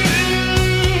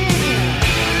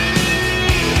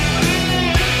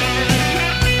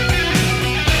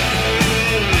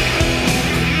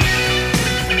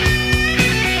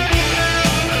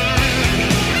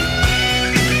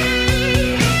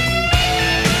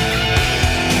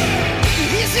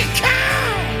 Easy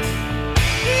come,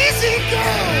 easy go.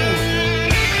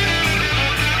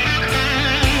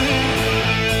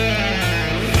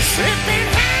 Slipping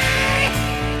high,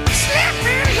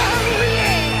 slipping low,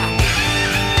 yeah.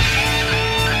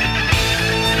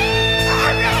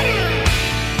 All right,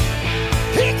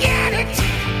 he got it.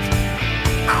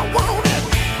 I want it.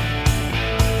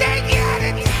 They got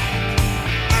it.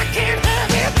 I can't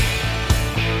have it.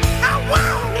 I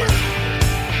want it.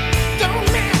 Don't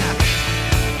matter.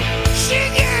 She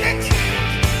got it,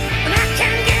 and I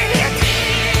can get it.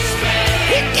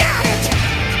 He got it,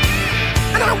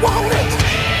 and I want it.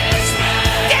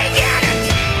 They got it,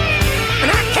 and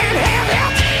I can't have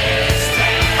it,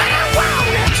 but I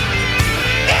want it.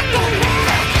 It don't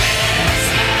matter.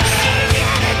 She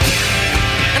got it,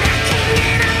 and I can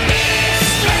get a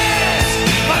mistress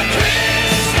for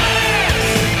Christmas.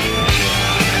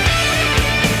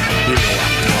 You know what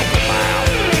I'm talking about.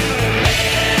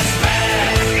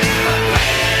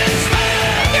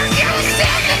 You gotta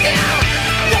send it down.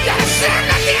 You gotta send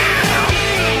it down.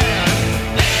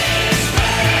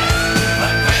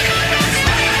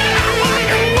 I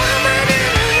want a woman in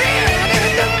red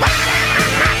at the bottom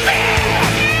of my bed.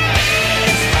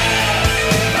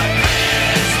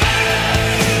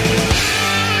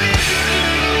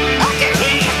 I can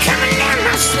hear you coming down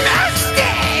my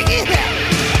smokestack.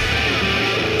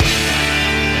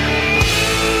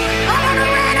 I wanna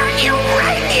ride on your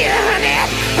reindeer, honey,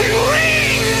 and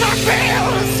ring my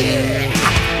bells.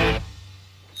 Yeah.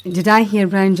 Did I hear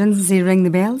Brian Johnson say ring the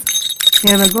bells?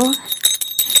 There we go.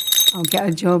 I'll get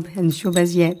a job in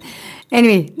showbiz yet.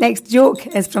 Anyway, next joke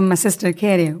is from my sister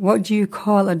Kerry. What do you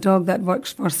call a dog that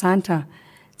works for Santa?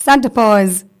 Santa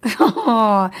Paws.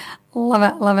 Oh, love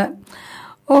it, love it.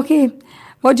 Okay,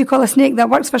 what do you call a snake that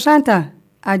works for Santa?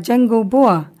 A jingle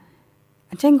boa.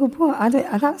 A jingle boa?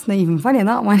 That's not even funny,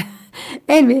 that one.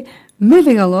 Anyway,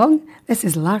 moving along, this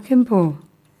is Larkin Poe.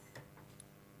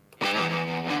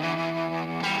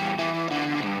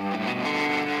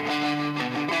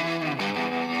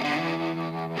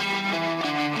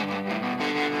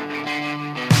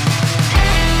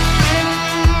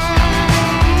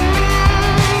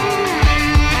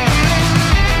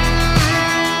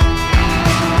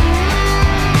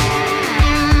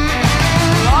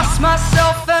 Lost my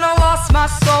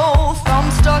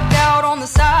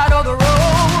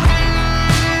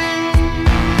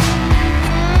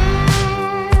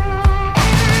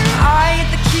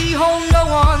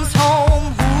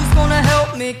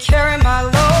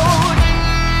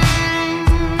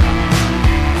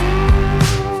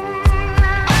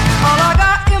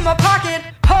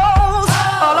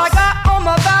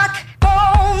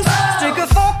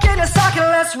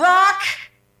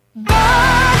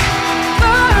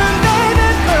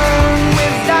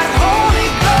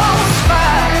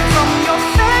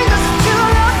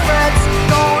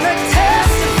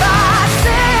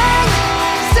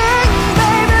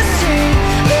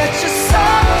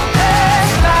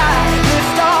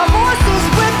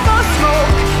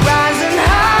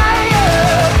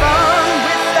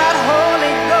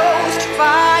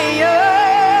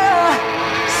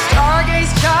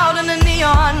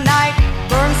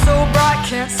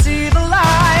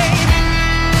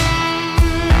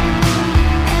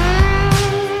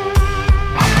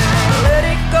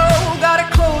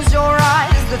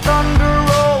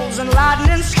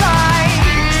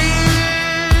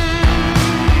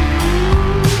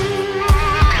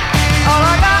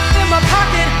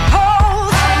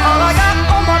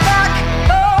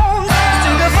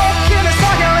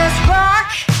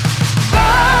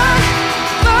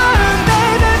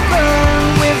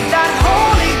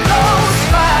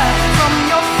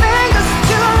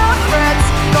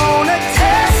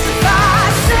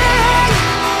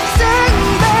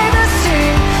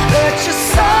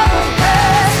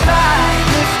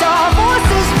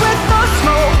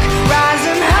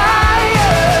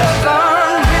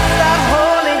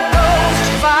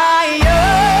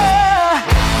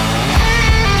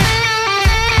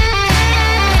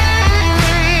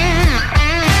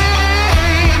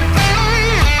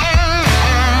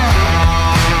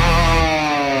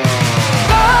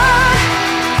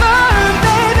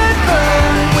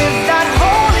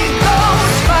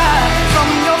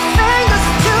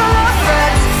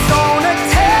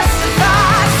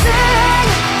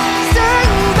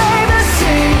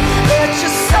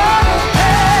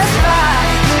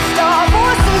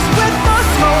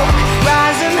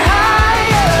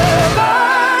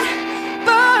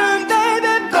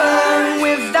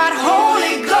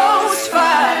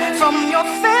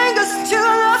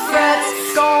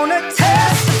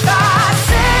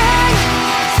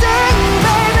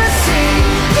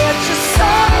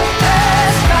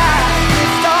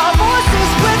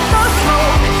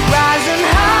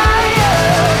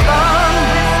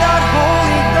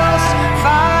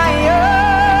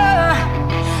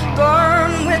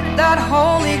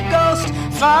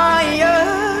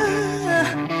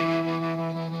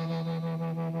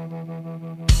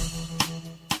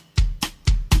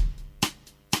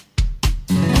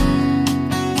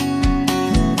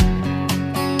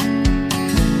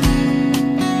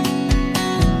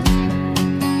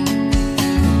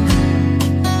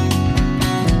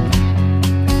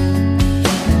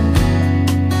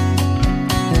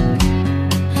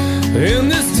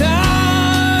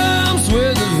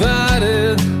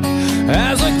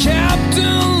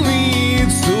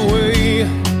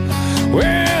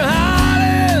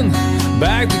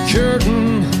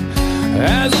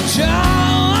As a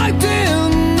child locked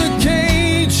in the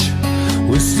cage,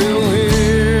 we're still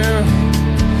here,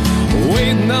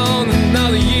 waiting on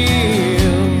another year.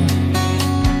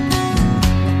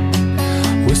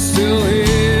 We're still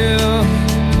here,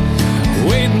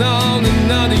 waiting on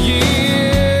another year.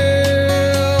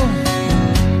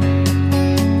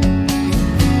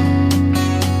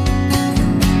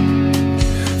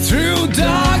 Through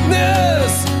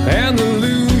darkness and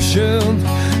illusion,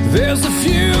 there's a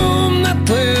fume that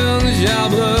cleanses your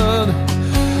blood.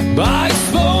 By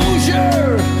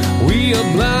exposure, we are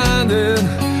blinded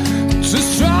to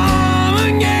strong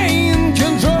and gain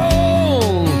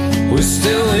control. We're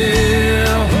still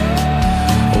here,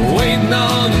 waiting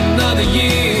on another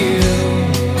year.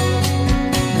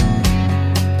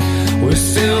 We're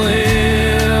still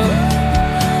here,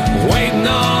 waiting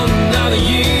on another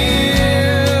year.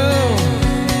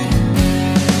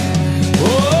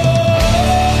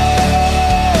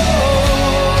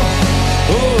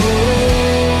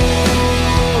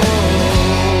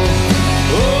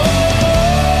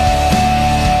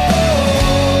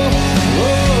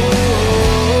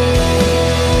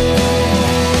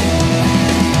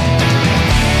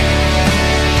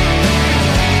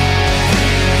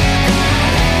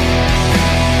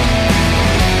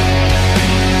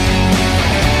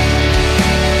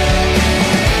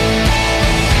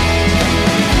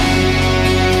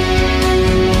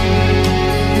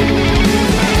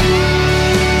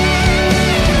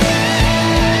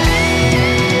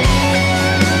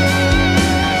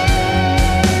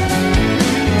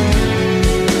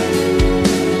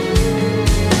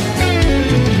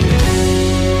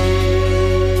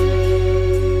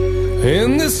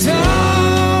 In this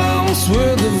house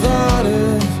we're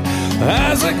divided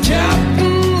as a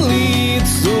captain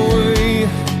leads the way.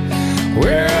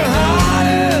 We're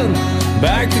hiding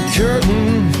back the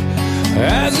curtain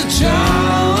as a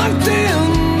child locked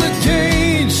in the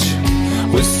cage.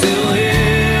 We're still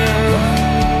here,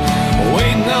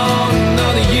 waiting on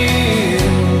another year.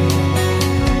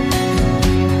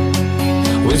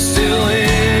 We're still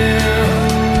here,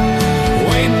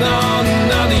 waiting on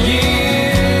another year.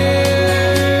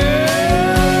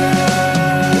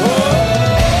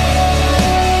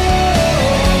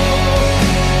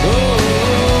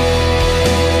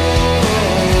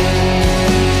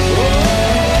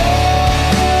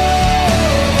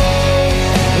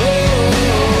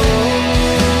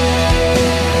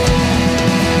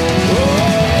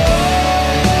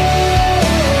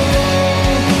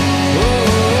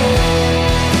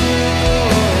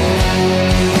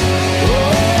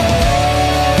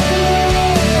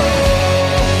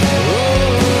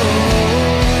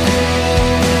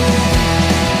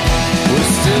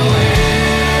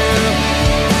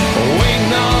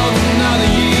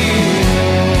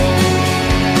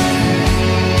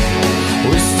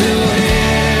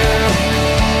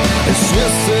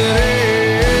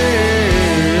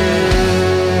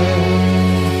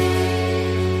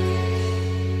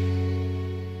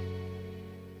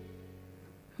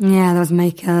 Yeah, that was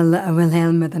Michael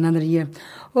Wilhelm with Another Year.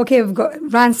 Okay, we've got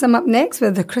Ransom up next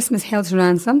with the Christmas Health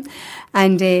Ransom.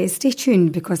 And stay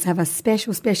tuned because I have a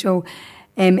special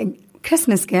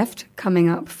Christmas gift coming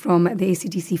up from the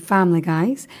AC/DC Family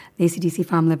guys, the AC/DC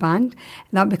Family Band.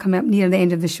 That'll be coming up near the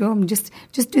end of the show. I'm just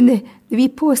doing the wee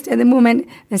post at the moment,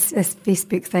 this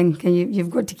Facebook thing. You've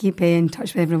got to keep in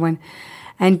touch with everyone.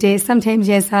 And sometimes,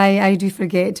 yes, I do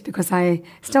forget because I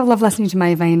still love listening to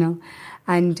my vinyl.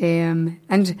 And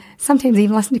sometimes I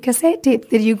even listen to cassette tape.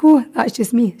 There you go. That's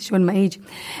just me, showing my age.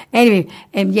 Anyway,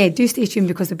 yeah, do stay tuned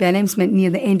because there'll be an announcement near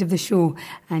the end of the show,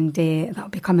 and that'll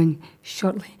be coming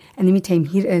shortly. In the meantime,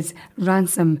 here is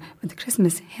Ransom with the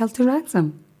Christmas Held to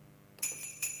Ransom.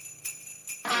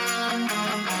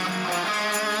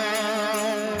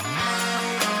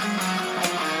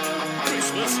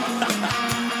 Christmas?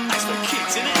 That's for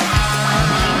kids, isn't it?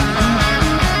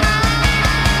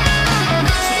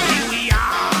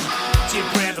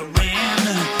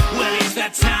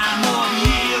 Time of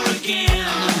year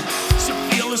again, so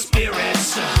feel the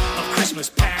spirits of Christmas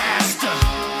past.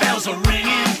 Bells are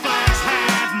ringing, flags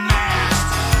have mast.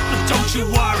 But don't you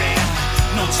worry,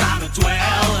 no time to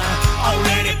dwell.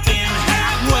 Already been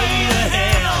halfway to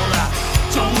hell.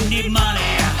 Don't need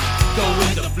money, go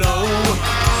with the flow.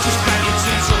 Just grab your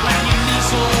tinsel and your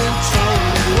mistletoe.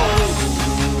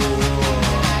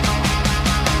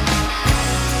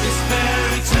 This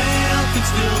fairy tale can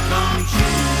still come true.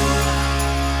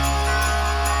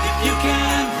 You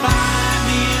can find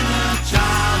the inner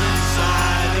child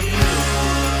inside of you.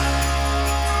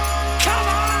 Come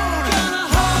on! Gonna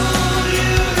hold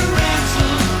you to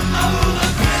ransom over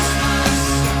Christmas,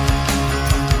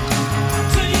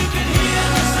 till you can hear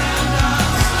the sound of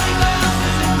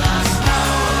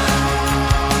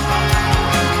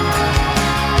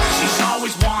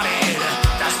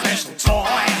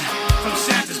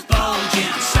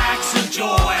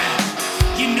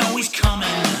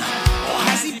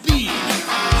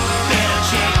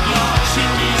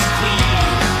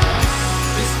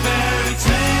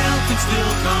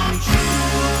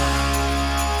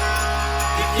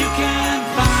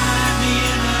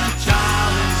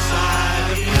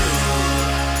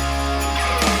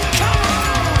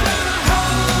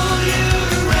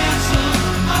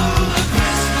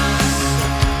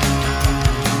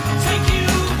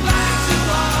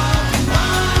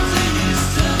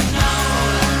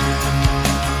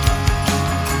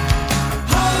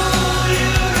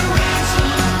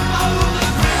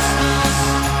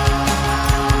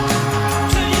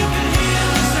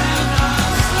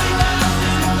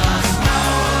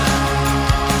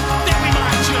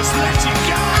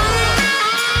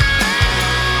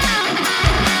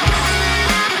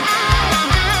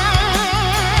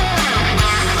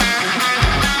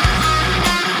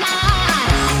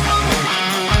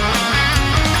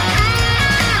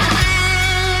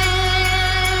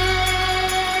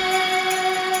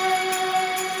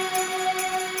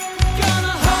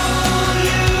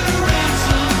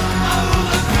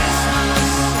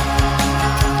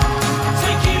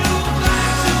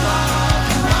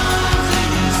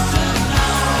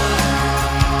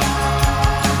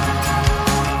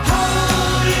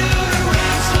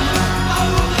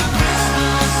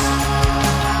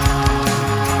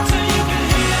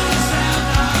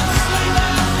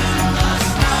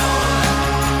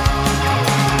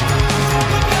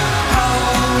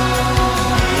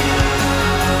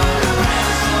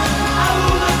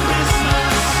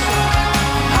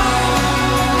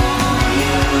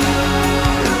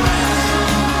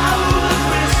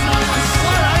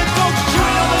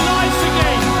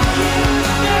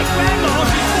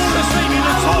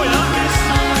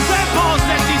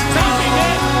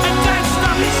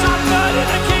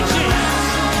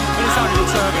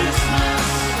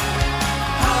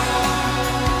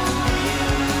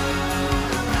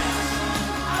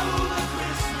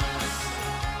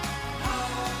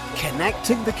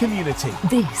connecting the community.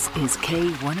 This is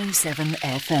K107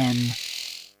 FM.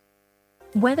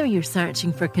 Whether you're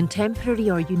searching for contemporary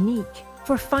or unique,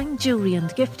 for fine jewellery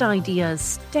and gift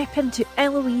ideas, step into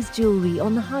Eloise Jewellery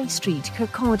on the High Street,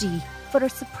 Kirkcaldy, for a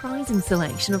surprising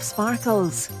selection of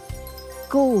sparkles.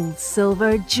 Gold,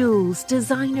 silver, jewels,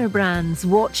 designer brands,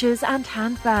 watches and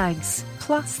handbags,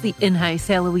 plus the in-house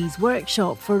Eloise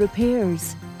workshop for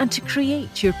repairs, and to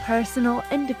create your personal,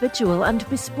 individual and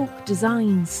bespoke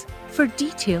designs. For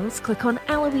details, click on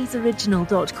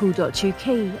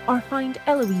eloiseoriginal.co.uk or find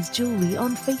Eloise Jewellery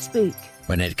on Facebook.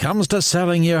 When it comes to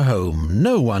selling your home,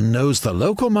 no one knows the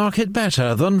local market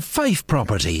better than Fife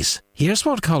Properties. Here's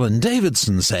what Colin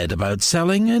Davidson said about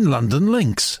selling in London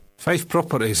Links. Fife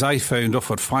Properties, I found,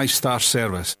 offered 5-star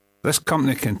service. This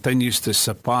company continues to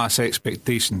surpass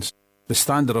expectations. The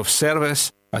standard of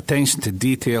service, attention to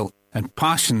detail and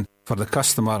passion for the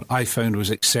customer I found was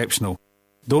exceptional.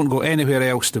 Don't go anywhere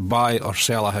else to buy or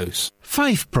sell a house.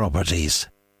 Fife Properties,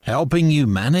 helping you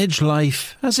manage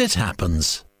life as it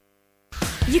happens.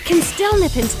 You can still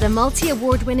nip into the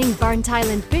multi-award-winning Burnt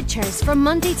Island Butchers from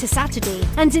Monday to Saturday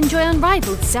and enjoy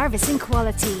unrivaled service and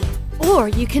quality. Or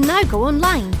you can now go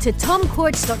online to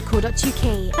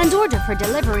tomcourts.co.uk and order for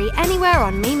delivery anywhere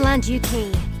on mainland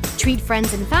UK. Treat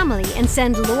friends and family and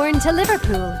send Lauren to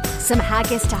Liverpool, some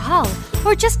haggis to Hull,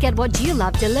 or just get what you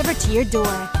love delivered to your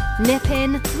door. Nip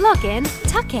in, log in,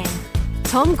 tuck in.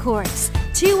 Tom Courts,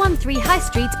 213 High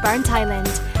Street, Burnt Island,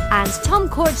 and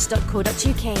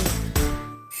tomcourts.co.uk.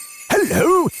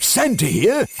 Hello, Santa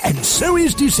here, and so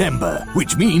is December,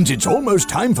 which means it's almost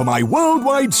time for my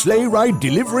worldwide sleigh ride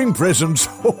delivering presents.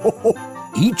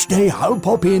 Each day I'll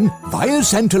pop in via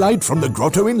Santalight from the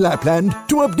grotto in Lapland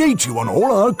to update you on all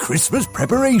our Christmas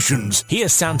preparations.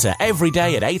 Here's Santa every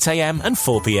day at 8 a.m. and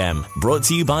 4 p.m. Brought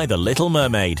to you by The Little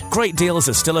Mermaid. Great deals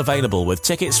are still available with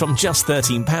tickets from just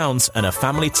 £13 and a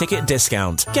family ticket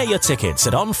discount. Get your tickets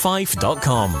at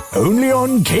onfife.com. Only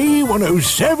on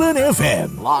K107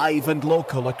 FM. Live and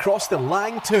local across the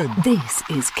Langton. This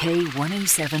is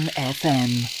K107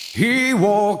 FM. He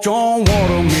walked on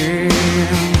water, man.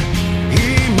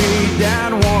 Made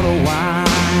that water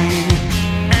wine,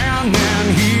 and then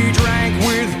he drank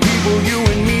with people you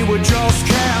and me would just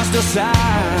cast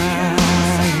aside.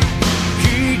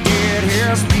 He did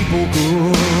his people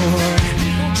good,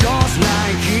 just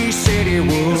like he said he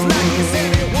would. And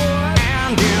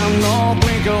in the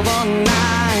blink of an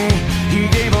eye, he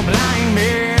gave a blind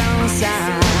man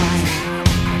sight.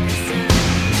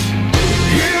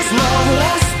 His love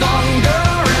was thunder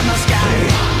in the sky.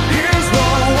 His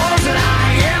love was an eye.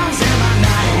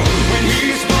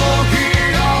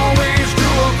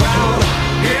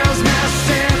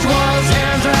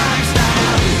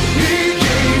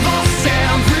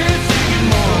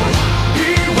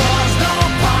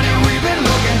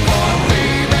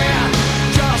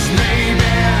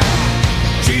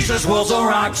 Jesus was a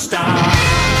rock star.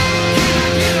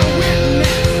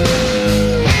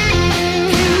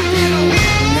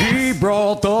 He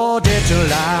brought the dead to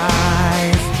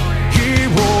life. He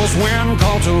rose when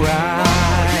called to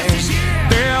rise.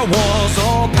 There was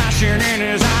a passion in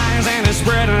his eyes, and it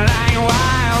spread like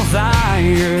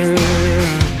wildfire.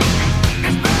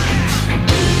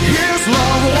 His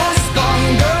love was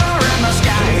thunder in the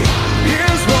sky.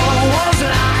 His love was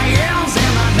lions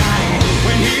in the night.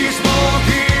 When he spoke,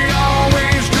 he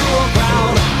always drew a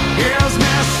crowd. His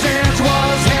message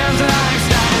was his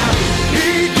lifestyle.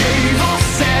 He gave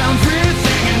us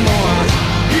everything and more.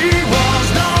 He was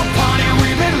the party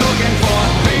we've been looking for.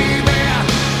 Baby,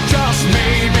 just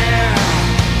maybe,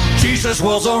 Jesus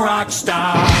was a rock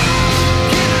star.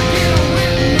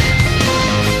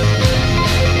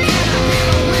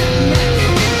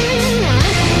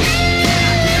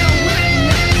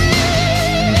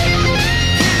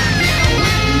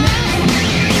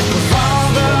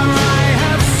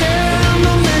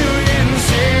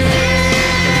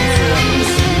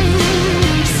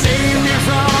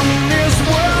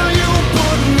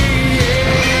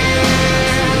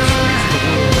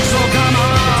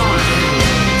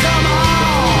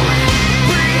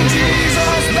 Bring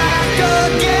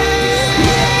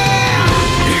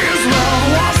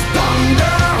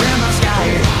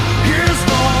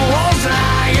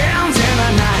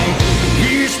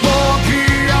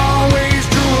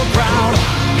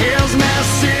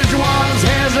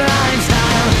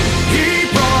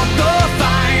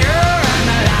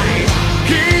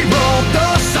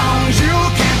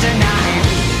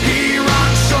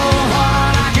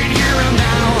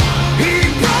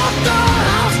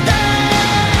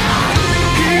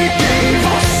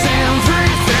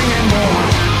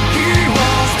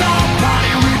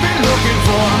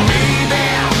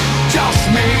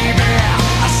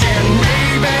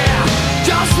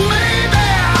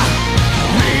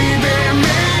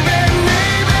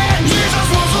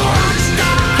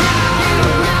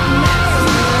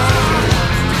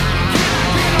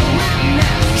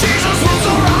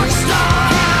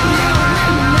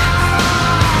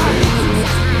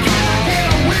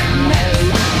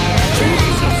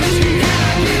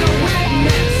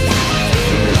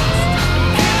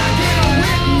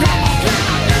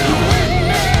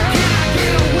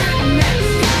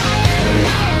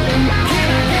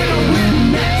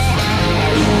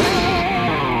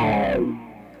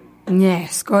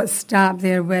got stabbed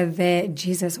there with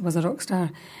Jesus Was a Rock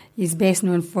Star. He's best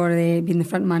known for being the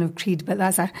front man of Creed, but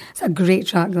it's a great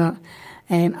track, that.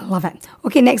 I love it.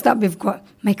 Okay, next up we've got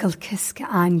Michael Kiske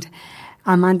and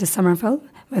Amanda Summerfield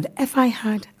with If I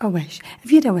Had a Wish.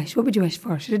 If you had a wish, what would you wish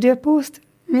for? Should I do a post?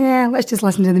 Yeah, let's just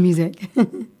listen to the music.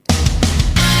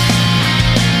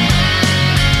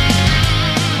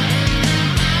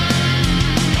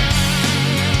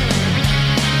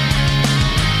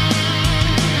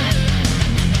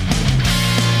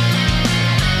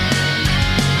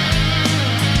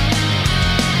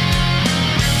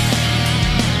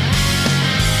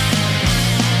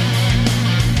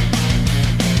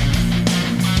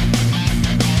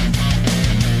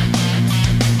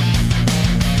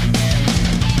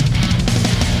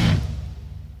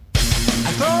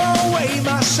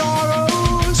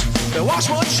 sorrows. There was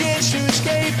one chance to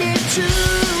escape into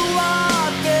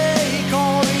what they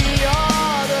call the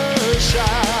other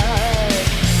side.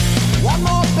 One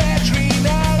more bad dream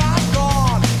and I'm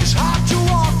gone. It's hard to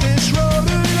walk this road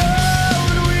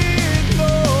alone with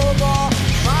no more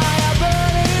fire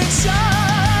burning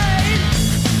inside.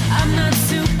 I'm not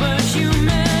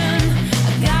superhuman.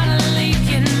 I got a leak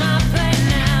in my plane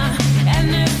now, and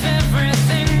if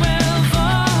everything will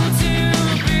fall to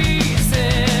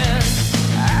pieces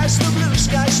as the blue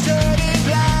skies turning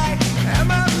black and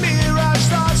my mirror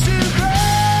starts to gray.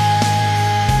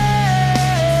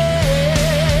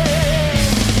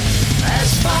 As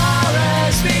far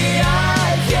as the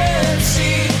eye can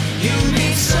see, you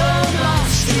mean so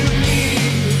much to me.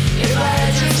 If I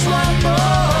had just one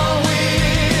more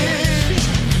wish,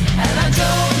 and I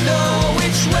don't know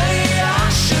which way I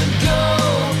should go.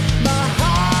 My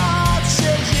heart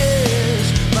says yes,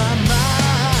 my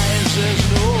mind says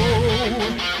no.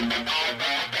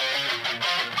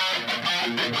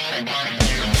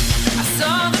 I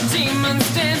saw the demons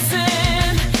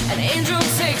dancing. An angel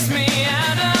takes me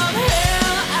out of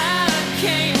hell. I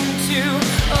came to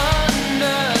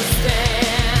understand.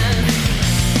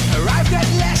 Arrived at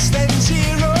less than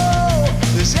zero.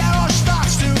 The zero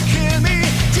starts to kill me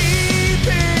deep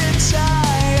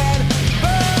inside and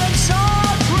burns so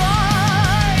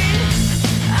bright.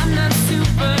 I'm not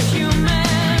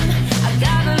superhuman. I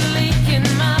got a leak in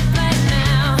my blood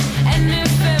now, and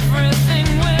if everything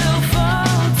will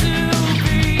fall to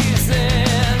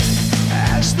pieces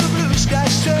As the blue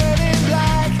skies turning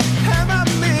black and my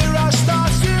mirror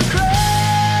starts to crack.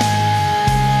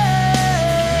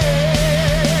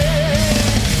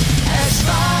 As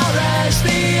far as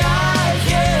the eye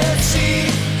can see,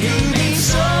 you mean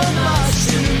so much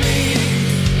to me.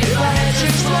 If I had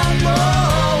just one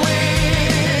more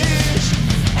wish,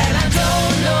 and I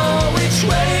don't know which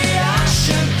way I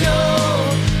should go.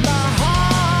 My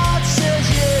heart says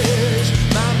yes,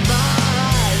 my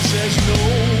mind says no.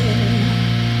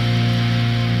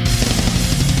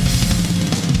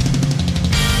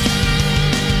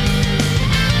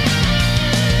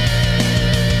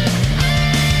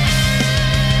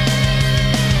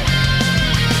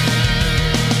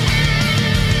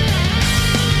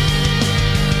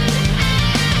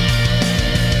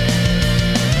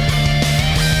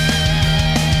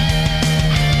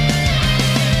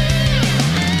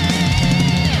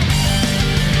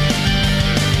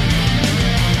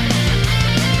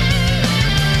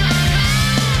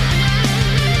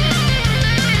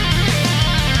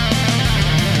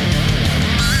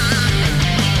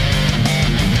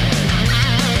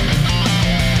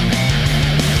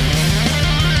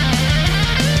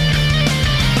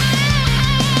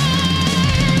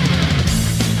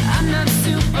 I'm not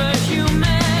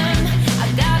superhuman. I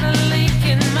got a leak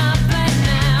in my blood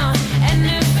now, and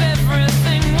if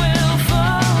everything will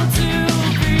fall to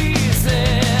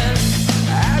pieces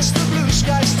As the blue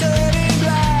skies turning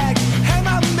black and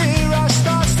my mirror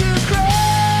starts to crack.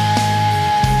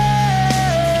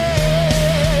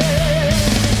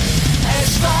 As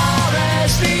far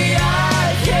as the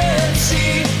eye can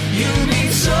see, you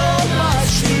mean so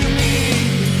much to me.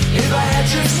 If I had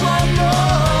just one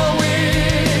more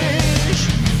wish,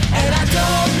 and I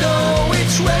don't know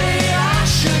which way I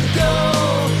should go.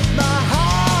 My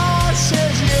heart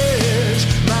says yes,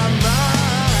 my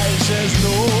mind says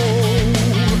no.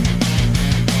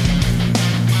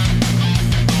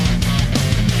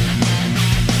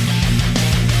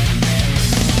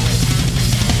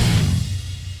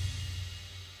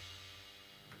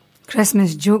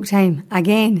 Christmas joke time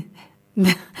again.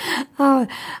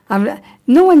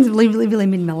 No one's really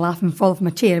made me laugh and fall off my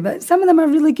chair, but some of them are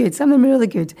really good. Some of them are really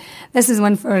good. This is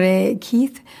one for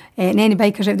Keith and any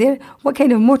bikers out there. What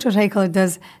kind of motorcycle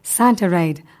does Santa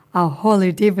ride? A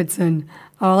Harley Davidson.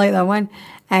 Oh, I like that one.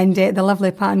 And the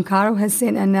lovely Pat and Carol has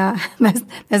sent in, this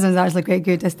one's actually quite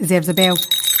good. This deserves a bell.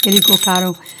 Here you go,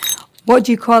 Carol. What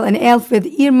do you call an elf with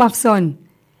earmuffs on?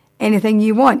 Anything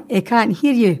you want. It can't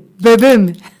hear you.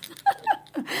 Boom.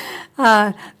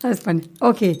 That's fun.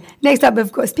 Okay, next up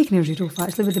we've got, speaking of Rudolph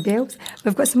actually with the bells,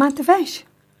 we've got Samantha Fish.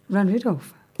 Run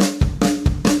Rudolph.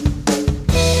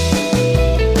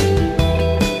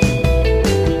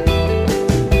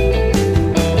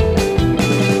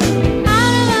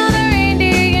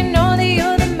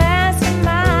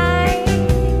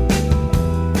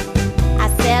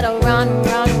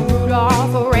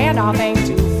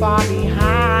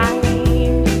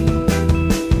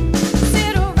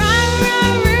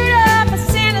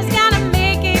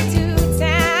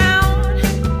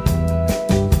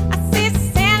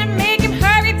 Make him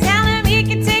hurt.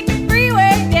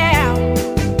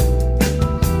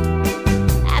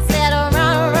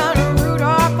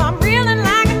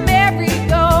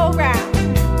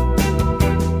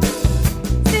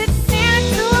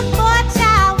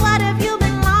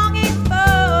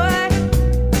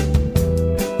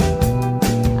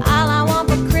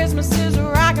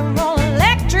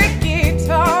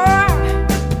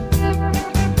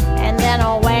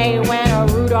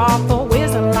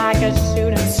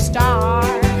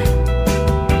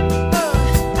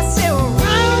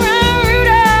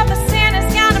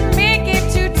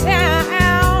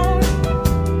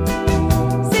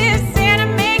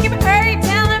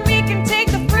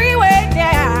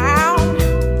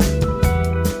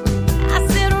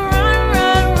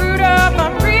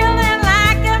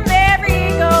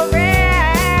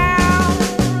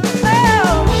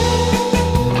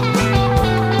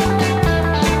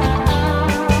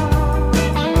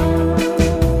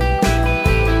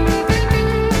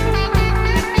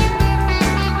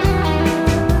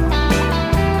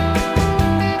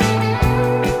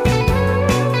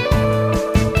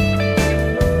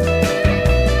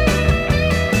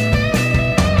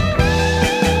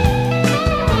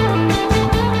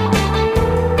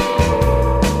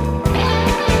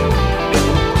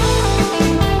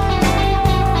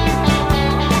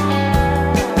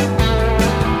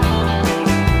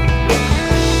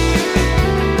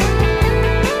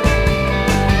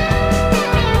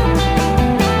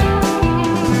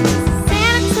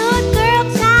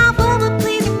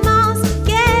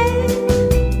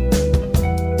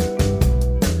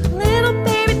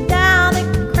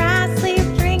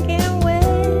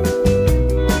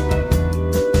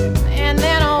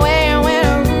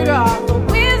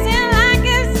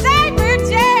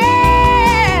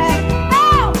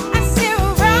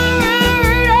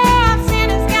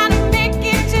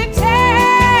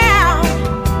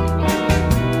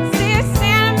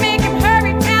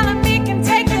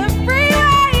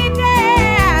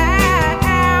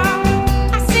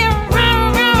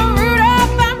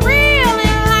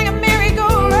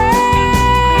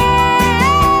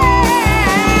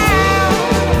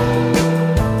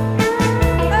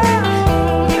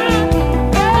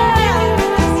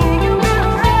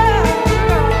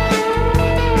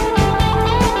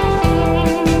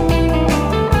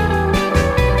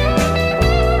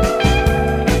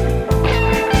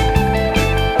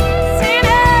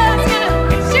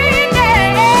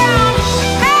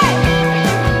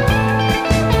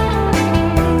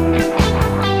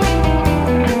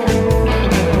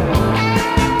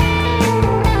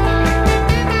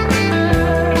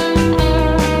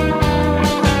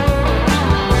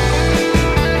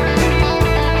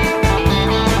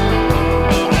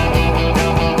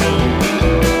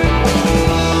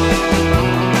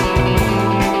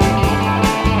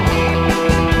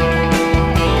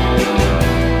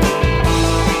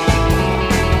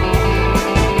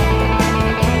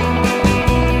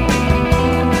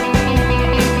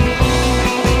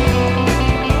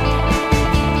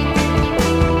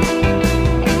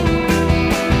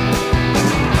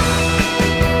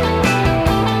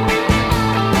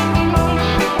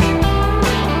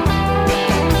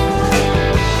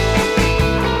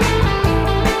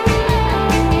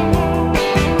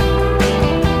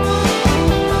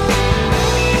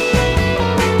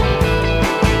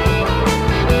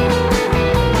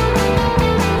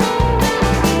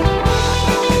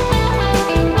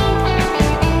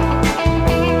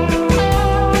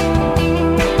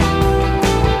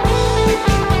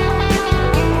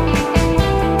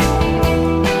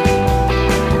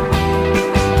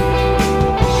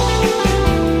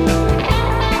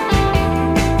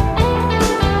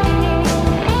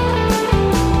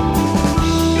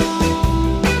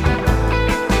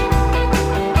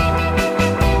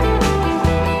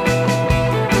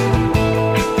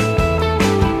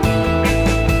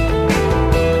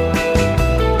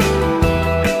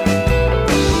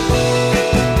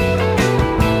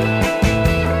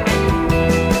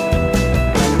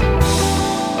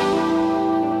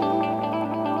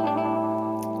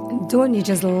 Don't you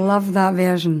just love that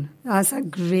version? That's a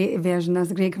great version.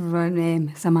 That's a great cover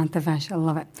on Samantha Fish. I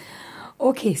love it.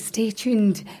 Okay, stay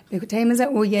tuned. What time is it?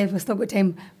 Oh, yeah, we've still got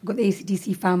time. We've got the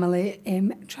AC/DC Family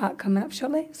track coming up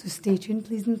shortly. So stay tuned,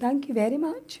 please, and thank you very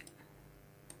much.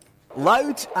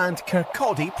 Loud and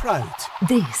Kirkcaldy proud.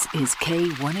 This is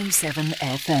K107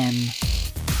 FM.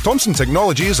 Thomson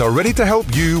Technologies are ready to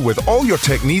help you with all your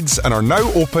tech needs and are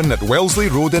now open at Wellesley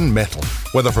Road in Metal.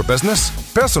 Whether for business,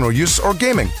 personal use or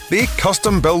gaming, they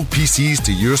custom build PCs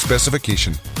to your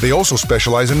specification. They also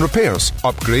specialise in repairs,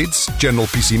 upgrades, general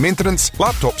PC maintenance,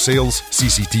 laptop sales,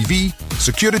 CCTV,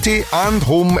 security and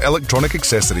home electronic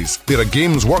accessories. They're a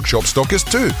games workshop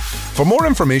stockist too. For more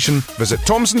information, visit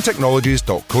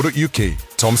thomsontechnologies.co.uk.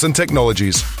 Thomson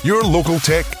Technologies, your local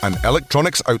tech and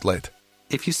electronics outlet.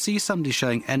 If you see somebody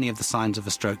showing any of the signs of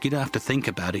a stroke, you don't have to think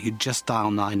about it, you just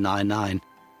dial 999.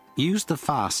 Use the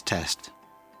FAST test.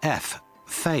 F.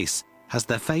 Face. Has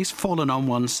their face fallen on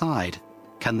one side?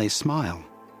 Can they smile?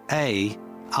 A.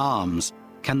 Arms.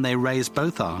 Can they raise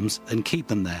both arms and keep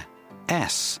them there?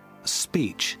 S.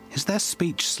 Speech. Is their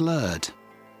speech slurred?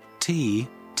 T.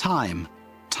 Time.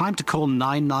 Time to call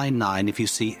 999 if you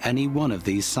see any one of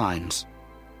these signs.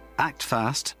 Act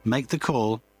fast, make the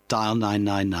call, dial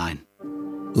 999.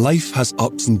 Life has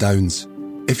ups and downs.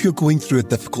 If you're going through a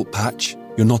difficult patch,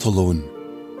 you're not alone.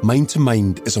 Mind to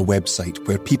Mind is a website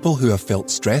where people who have felt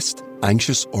stressed,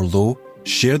 anxious or low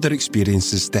share their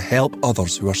experiences to help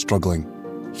others who are struggling.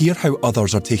 Hear how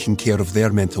others are taking care of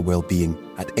their mental well-being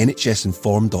at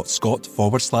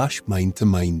nhsinform.scot/mind to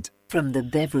mind. From the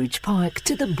Beveridge Park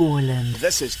to the Borland.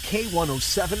 This is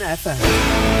K107 FM.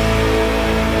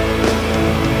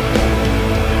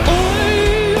 På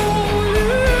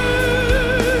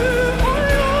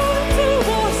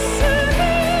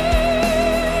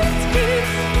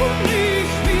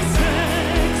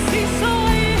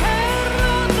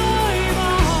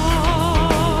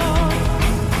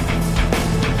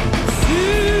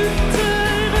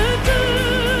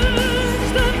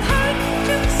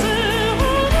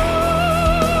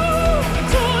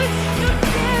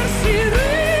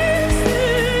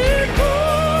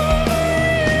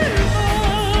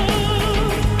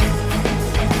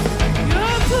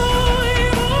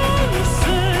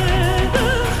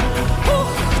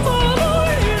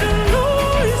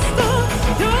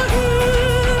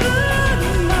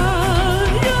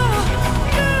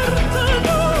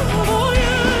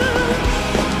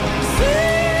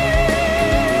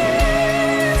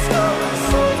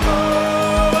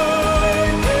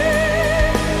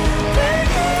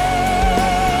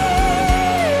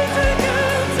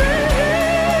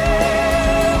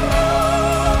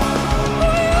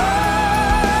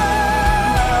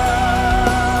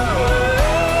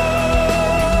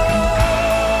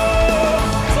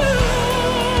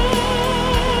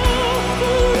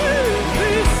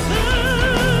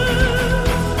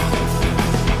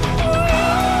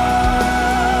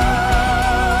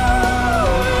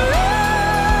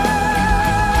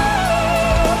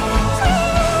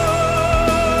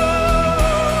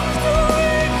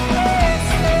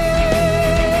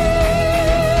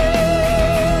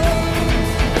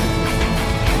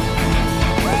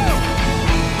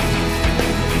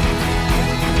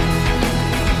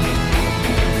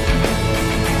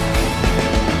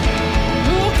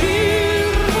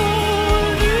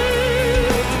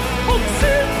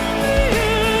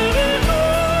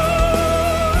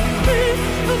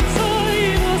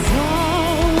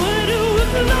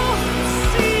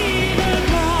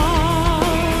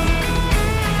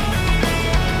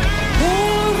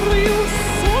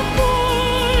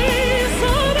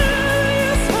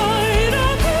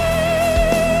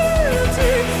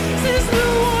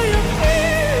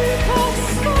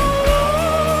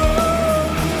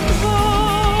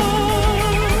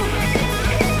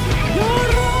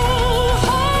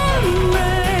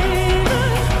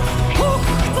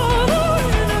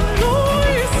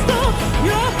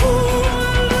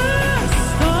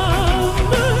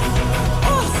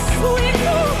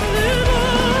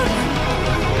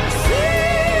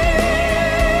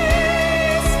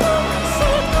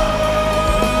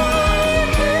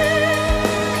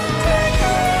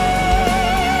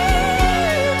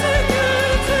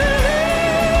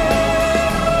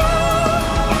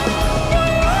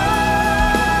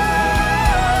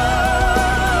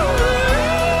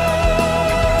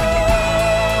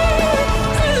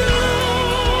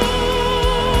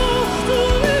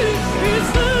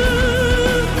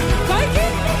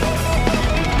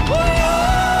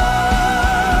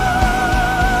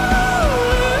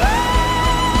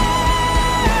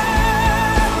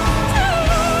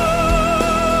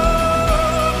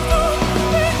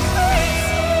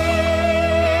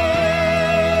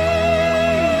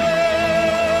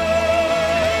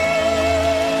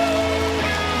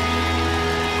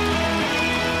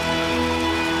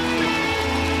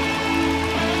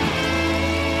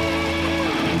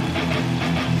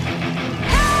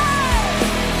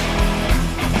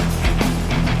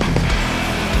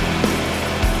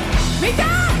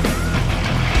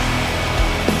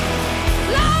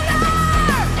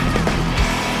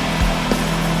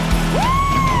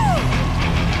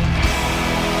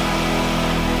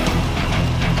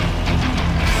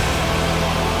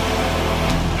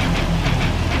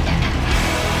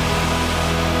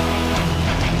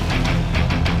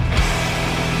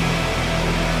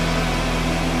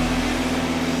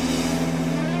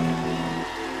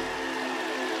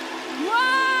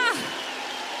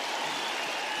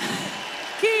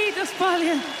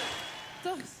Brilliant.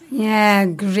 Yeah,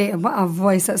 great. What a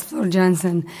voice. That's Flor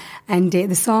Jansen. And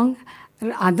the song,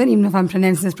 I don't even know if I'm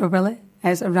pronouncing this properly.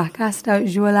 It's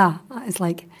Rakasta Jola. It's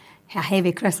like a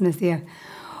heavy Christmas there.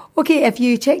 Okay, if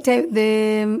you checked out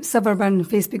the Suburban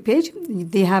Facebook page,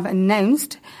 they have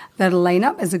announced their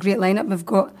lineup. It's a great lineup. We've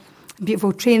got a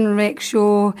beautiful train wreck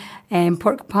show,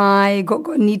 pork pie,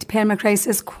 got Need,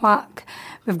 Permacrisis, Quack.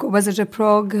 We've got Wizards of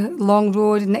Prague, Long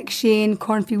Road, Nick Shane,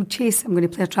 Cornfield Chase. I'm going to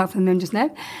play a track from them just now.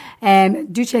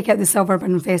 Do check out the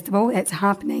Suburban Festival. It's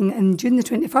happening in June the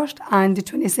 21st and the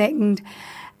 22nd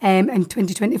in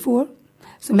 2024.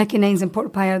 So Mickey Nines and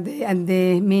Pork Pie are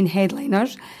the main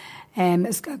headliners.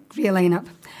 It's got a great lineup.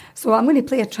 So I'm going to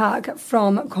play a track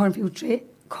from Cornfield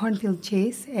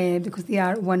Chase because they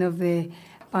are one of the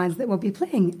bands that will be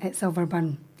playing at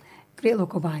Silverburn. Great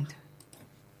local band.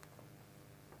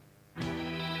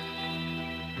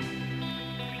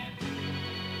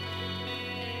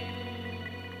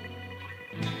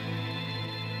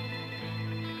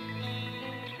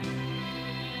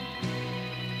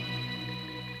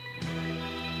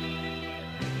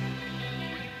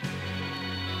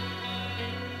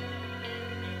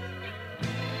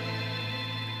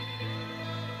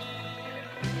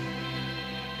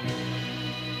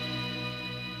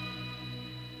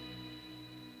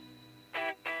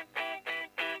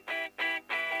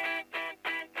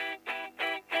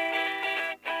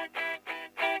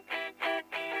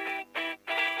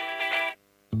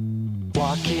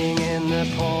 Walking in the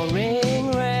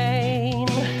pouring rain,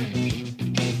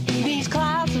 these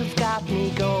clouds have got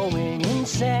me going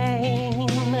insane,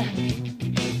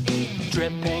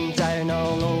 dripping down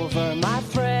all over my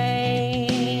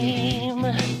frame,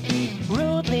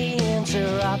 rudely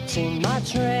interrupting my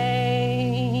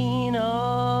train.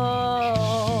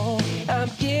 Oh,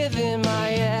 I'm giving my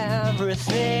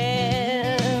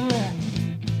everything,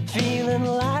 feeling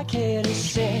like it is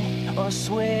sink or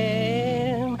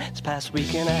swim. Past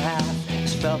week and a half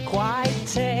has felt quite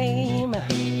tame,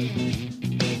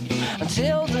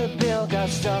 until the bill got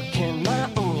stuck in my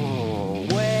own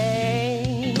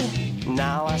way.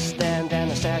 Now I stand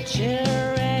and I saturate.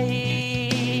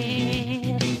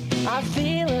 I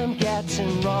feel I'm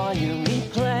getting royally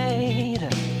played.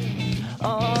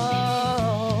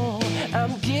 Oh,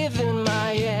 I'm giving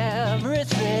my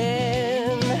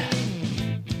everything,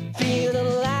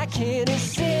 feeling like it is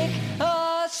sink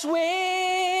or swim.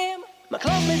 My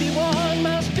clothes may be worn,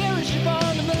 my spirit's reborn,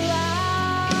 I'm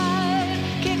alive.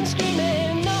 Kicking,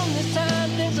 screaming, on this time,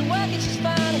 things are working just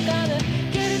fine. I'm gonna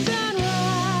get it done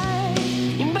right.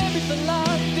 You may be for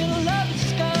love, feel the love that's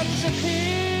just gone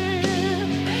disappear.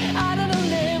 Out on a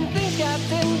limb, things got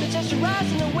thin, but just a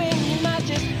rise in the wind, you might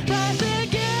just rise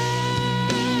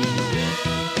again.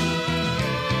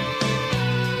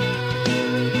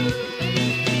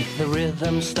 The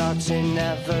rhythm starts in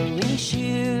every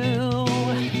shoe,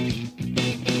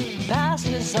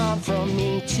 passes on from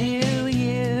me to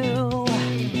you.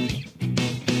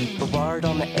 The word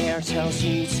on the air tells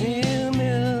you to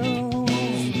move.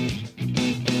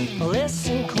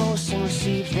 Listen close and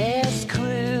receive this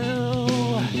clue.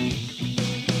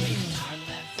 Turn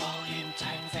the volume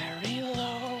down very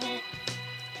low.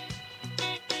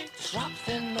 Disrupt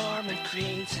the norm and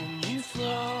create a new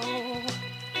flow.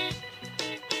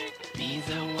 Be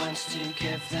the ones to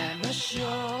give them a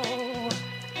show.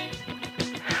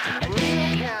 A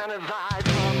new kind of vibe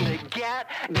from the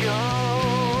get-go.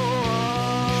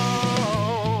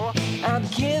 I'm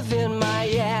giving my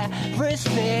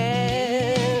everything.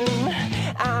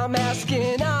 I'm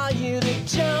asking all you to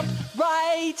jump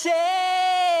right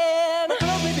in. My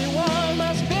clothes may be warm,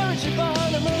 my spirit's reborn,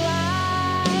 I'm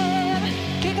alive.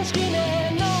 Kicking,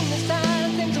 screaming, on this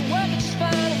time, things are working just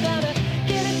fine. I'm gonna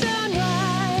get it done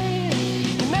right.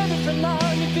 You may be for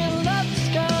long, you feel love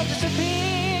just gone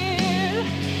disappear.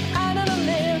 Out on a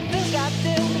limb, things got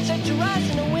thin, but set your eyes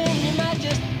in the wind, you might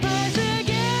just rise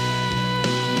again.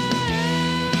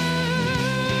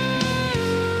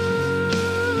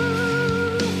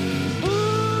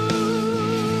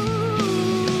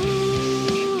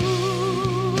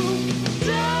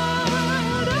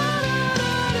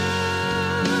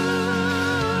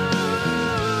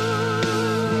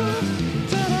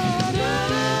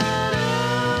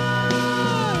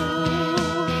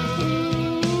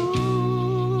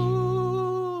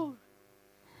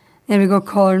 There we go,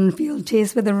 Cornfield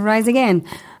Chase with the Rise Again.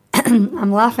 I'm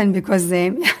laughing because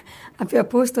I put a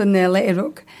post on the Letty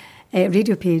Rock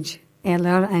radio page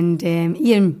earlier, and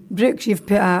Ian Brooks, you've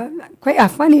put quite a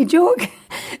funny joke,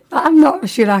 but I'm not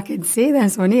sure I could say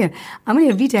this on here. I'm going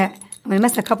to read it. I'm going to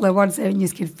miss a couple of words out and you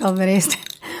can fill the rest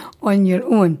on your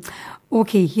own.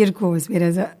 Okay, here goes. Where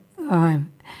is it?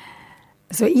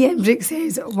 So Ian Brick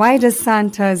says, why does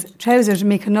Santa's trousers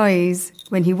make a noise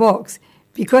when he walks?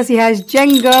 Because he has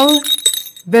jingle.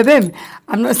 Boom.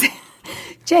 I'm not saying...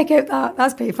 Check out that.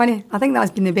 That's pretty funny. I think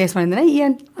that's been the best one of the night,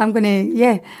 Ian. I'm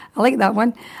I like that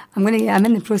one. I'm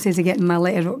in the process of getting my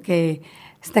Letterrock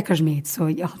stickers made, so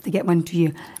you'll have to get one to you.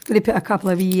 I'm going to put a couple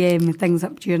of things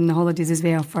up during the holidays as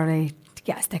well to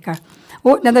get a sticker.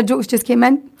 Oh, another joke just came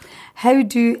in. How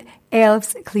do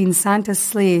elves clean Santa's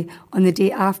sleigh on the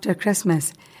day after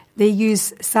Christmas? They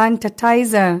use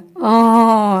Santatizer.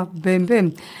 Oh, boom,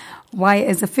 boom. Why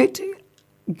is a foot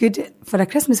good for a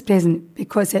Christmas present?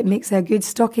 Because it makes a good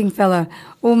stocking filler.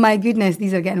 Oh my goodness,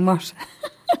 these are getting worse.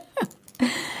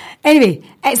 Anyway,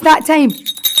 it's that time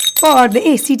for the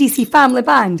AC/DC Family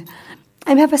Band.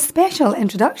 I have a special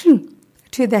introduction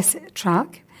to this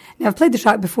track. Now, I've played the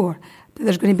track before, but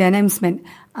there's going to be an announcement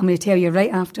I'm going to tell you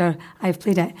right after I've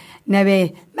played it. Now,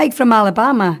 Mike from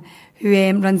Alabama, who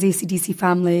runs AC/DC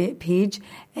Family page,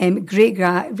 great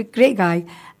guy,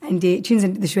 and tunes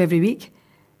into the show every week.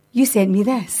 You sent me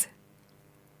this.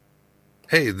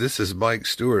 Hey, this is Mike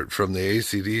Stewart from the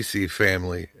AC/DC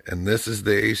family, and this is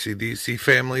the AC/DC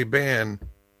Family Band,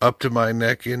 Up to My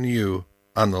Neck in You,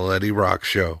 on the Letty Rock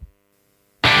Show.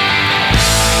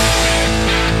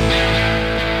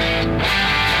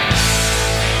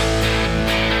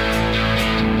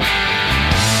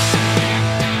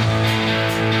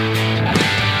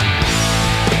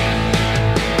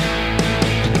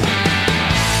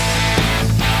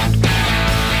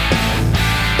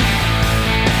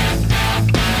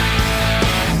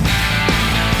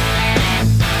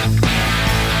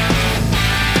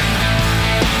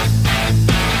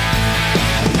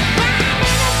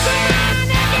 So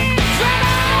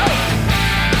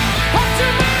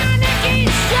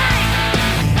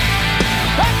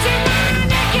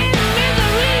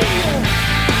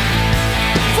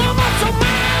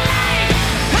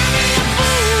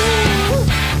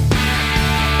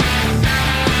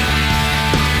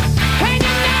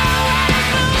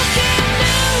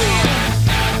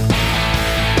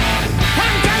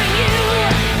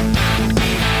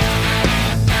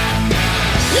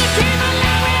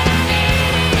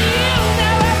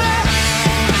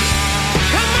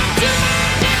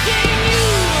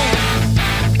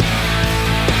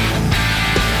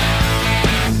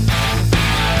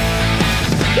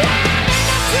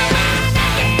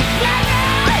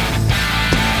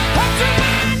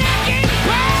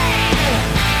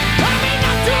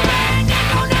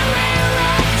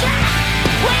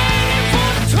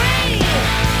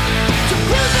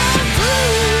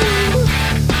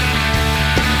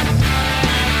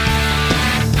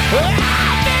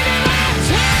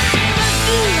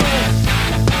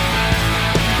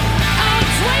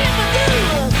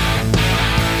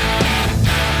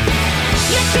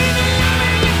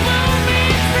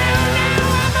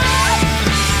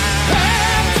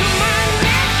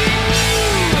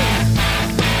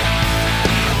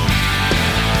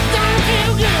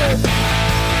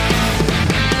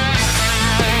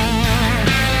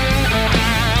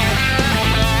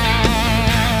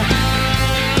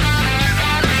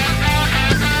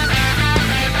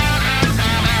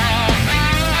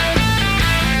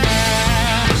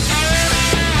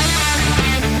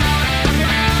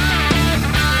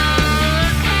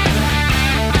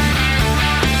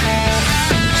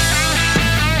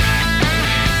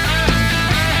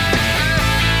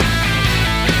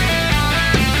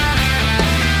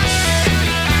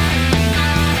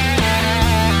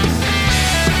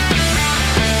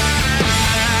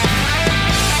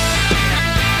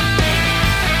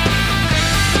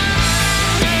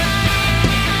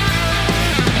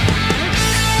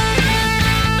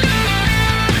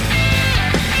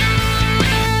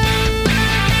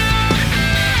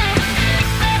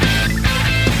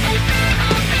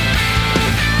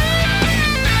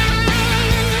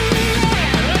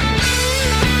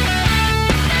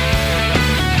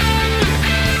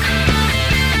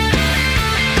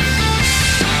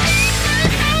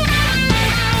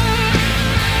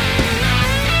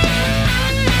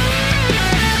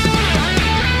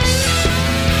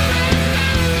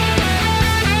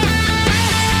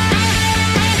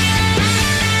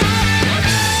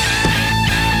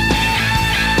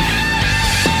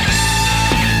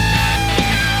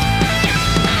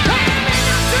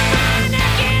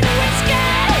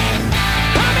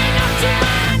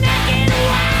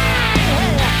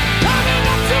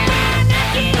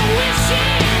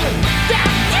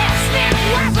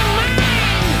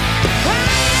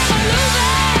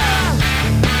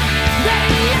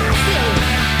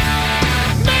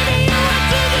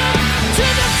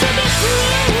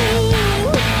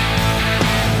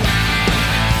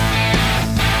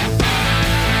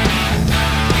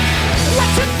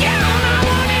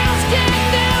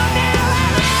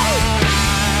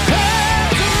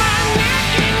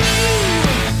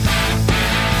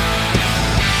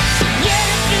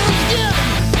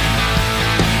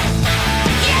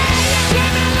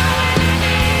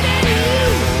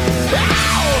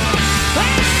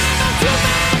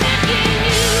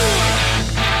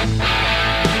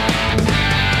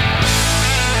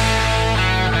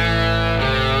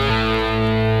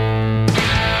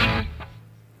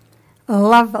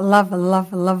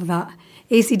love that.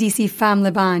 AC/DC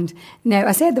Family Band. Now,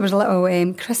 I said there was a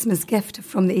little Christmas gift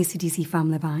from the AC/DC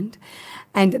Family Band.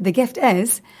 And the gift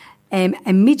is,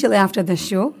 immediately after this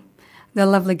show, the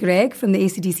lovely Greg from the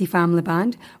AC/DC Family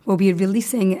Band will be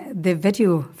releasing the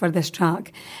video for this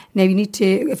track. Now, you need to,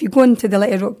 if you go into the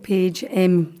Letty Rock page,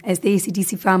 it's the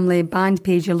AC/DC Family Band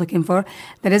page you're looking for.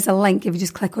 There is a link, if you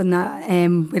just click on that,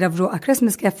 where I've wrote a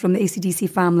Christmas gift from the AC/DC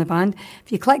Family Band.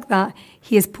 If you click that,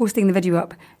 he is posting the video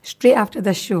up straight after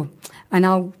this show. And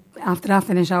after I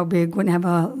finish, I'll be going to have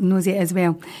a nosy as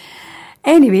well.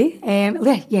 Anyway,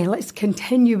 let's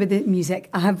continue with the music.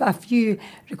 I have a few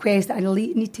requests that I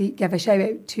need to give a shout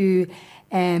out to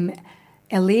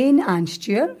Elaine and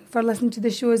Stuart for listening to the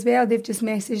show as well. They've just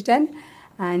messaged in.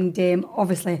 And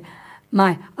obviously,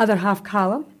 my other half,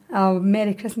 Callum.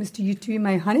 Merry Christmas to you too,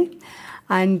 my honey.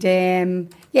 And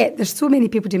there's so many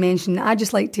people to mention. I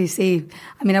just like to say,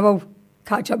 I will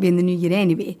catch up in the new year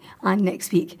anyway and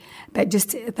next week. But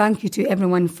just thank you to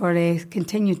everyone for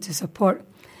continuing to support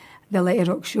the Letty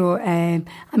Rock Show. I'm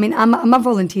a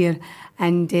volunteer,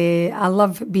 and I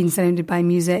love being surrounded by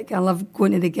music. I love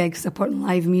going to the gigs, supporting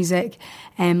live music,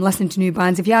 listening to new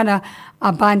bands. If you are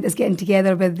a band that's getting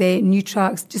together with new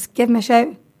tracks, just give me a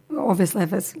shout. Obviously,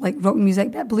 if it's like rock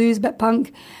music, bit blues, bit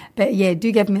punk. But yeah,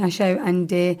 do give me a shout,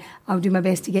 and I'll do my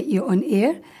best to get you on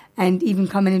air, and even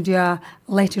come in and do a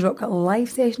Letty Rock live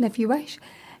session if you wish.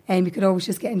 You could always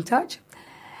just get in touch.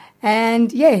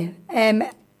 And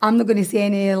I'm not going to say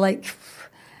any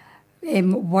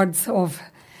words of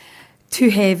too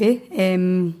heavy,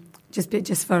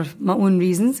 just for my own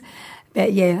reasons.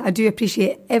 But yeah, I do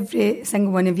appreciate every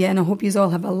single one of you, and I hope you all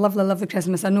have a lovely, lovely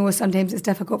Christmas. I know sometimes it's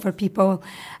difficult for people,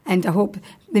 and I hope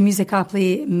the music I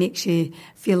play makes you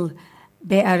feel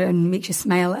better and makes you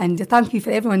smile. And thank you for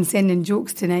everyone sending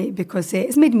jokes tonight, because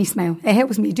it's made me smile. It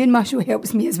helps me. Doing my show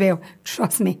helps me as well.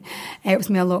 Trust me, it helps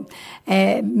me a lot.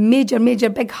 Major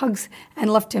big hugs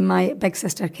and love to my big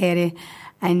sister Kerry.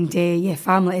 And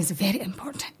family is very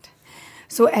important.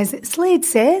 So as Slade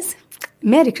says,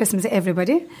 Merry Christmas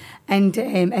everybody. And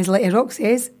as Letty Rock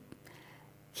says,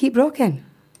 keep rocking.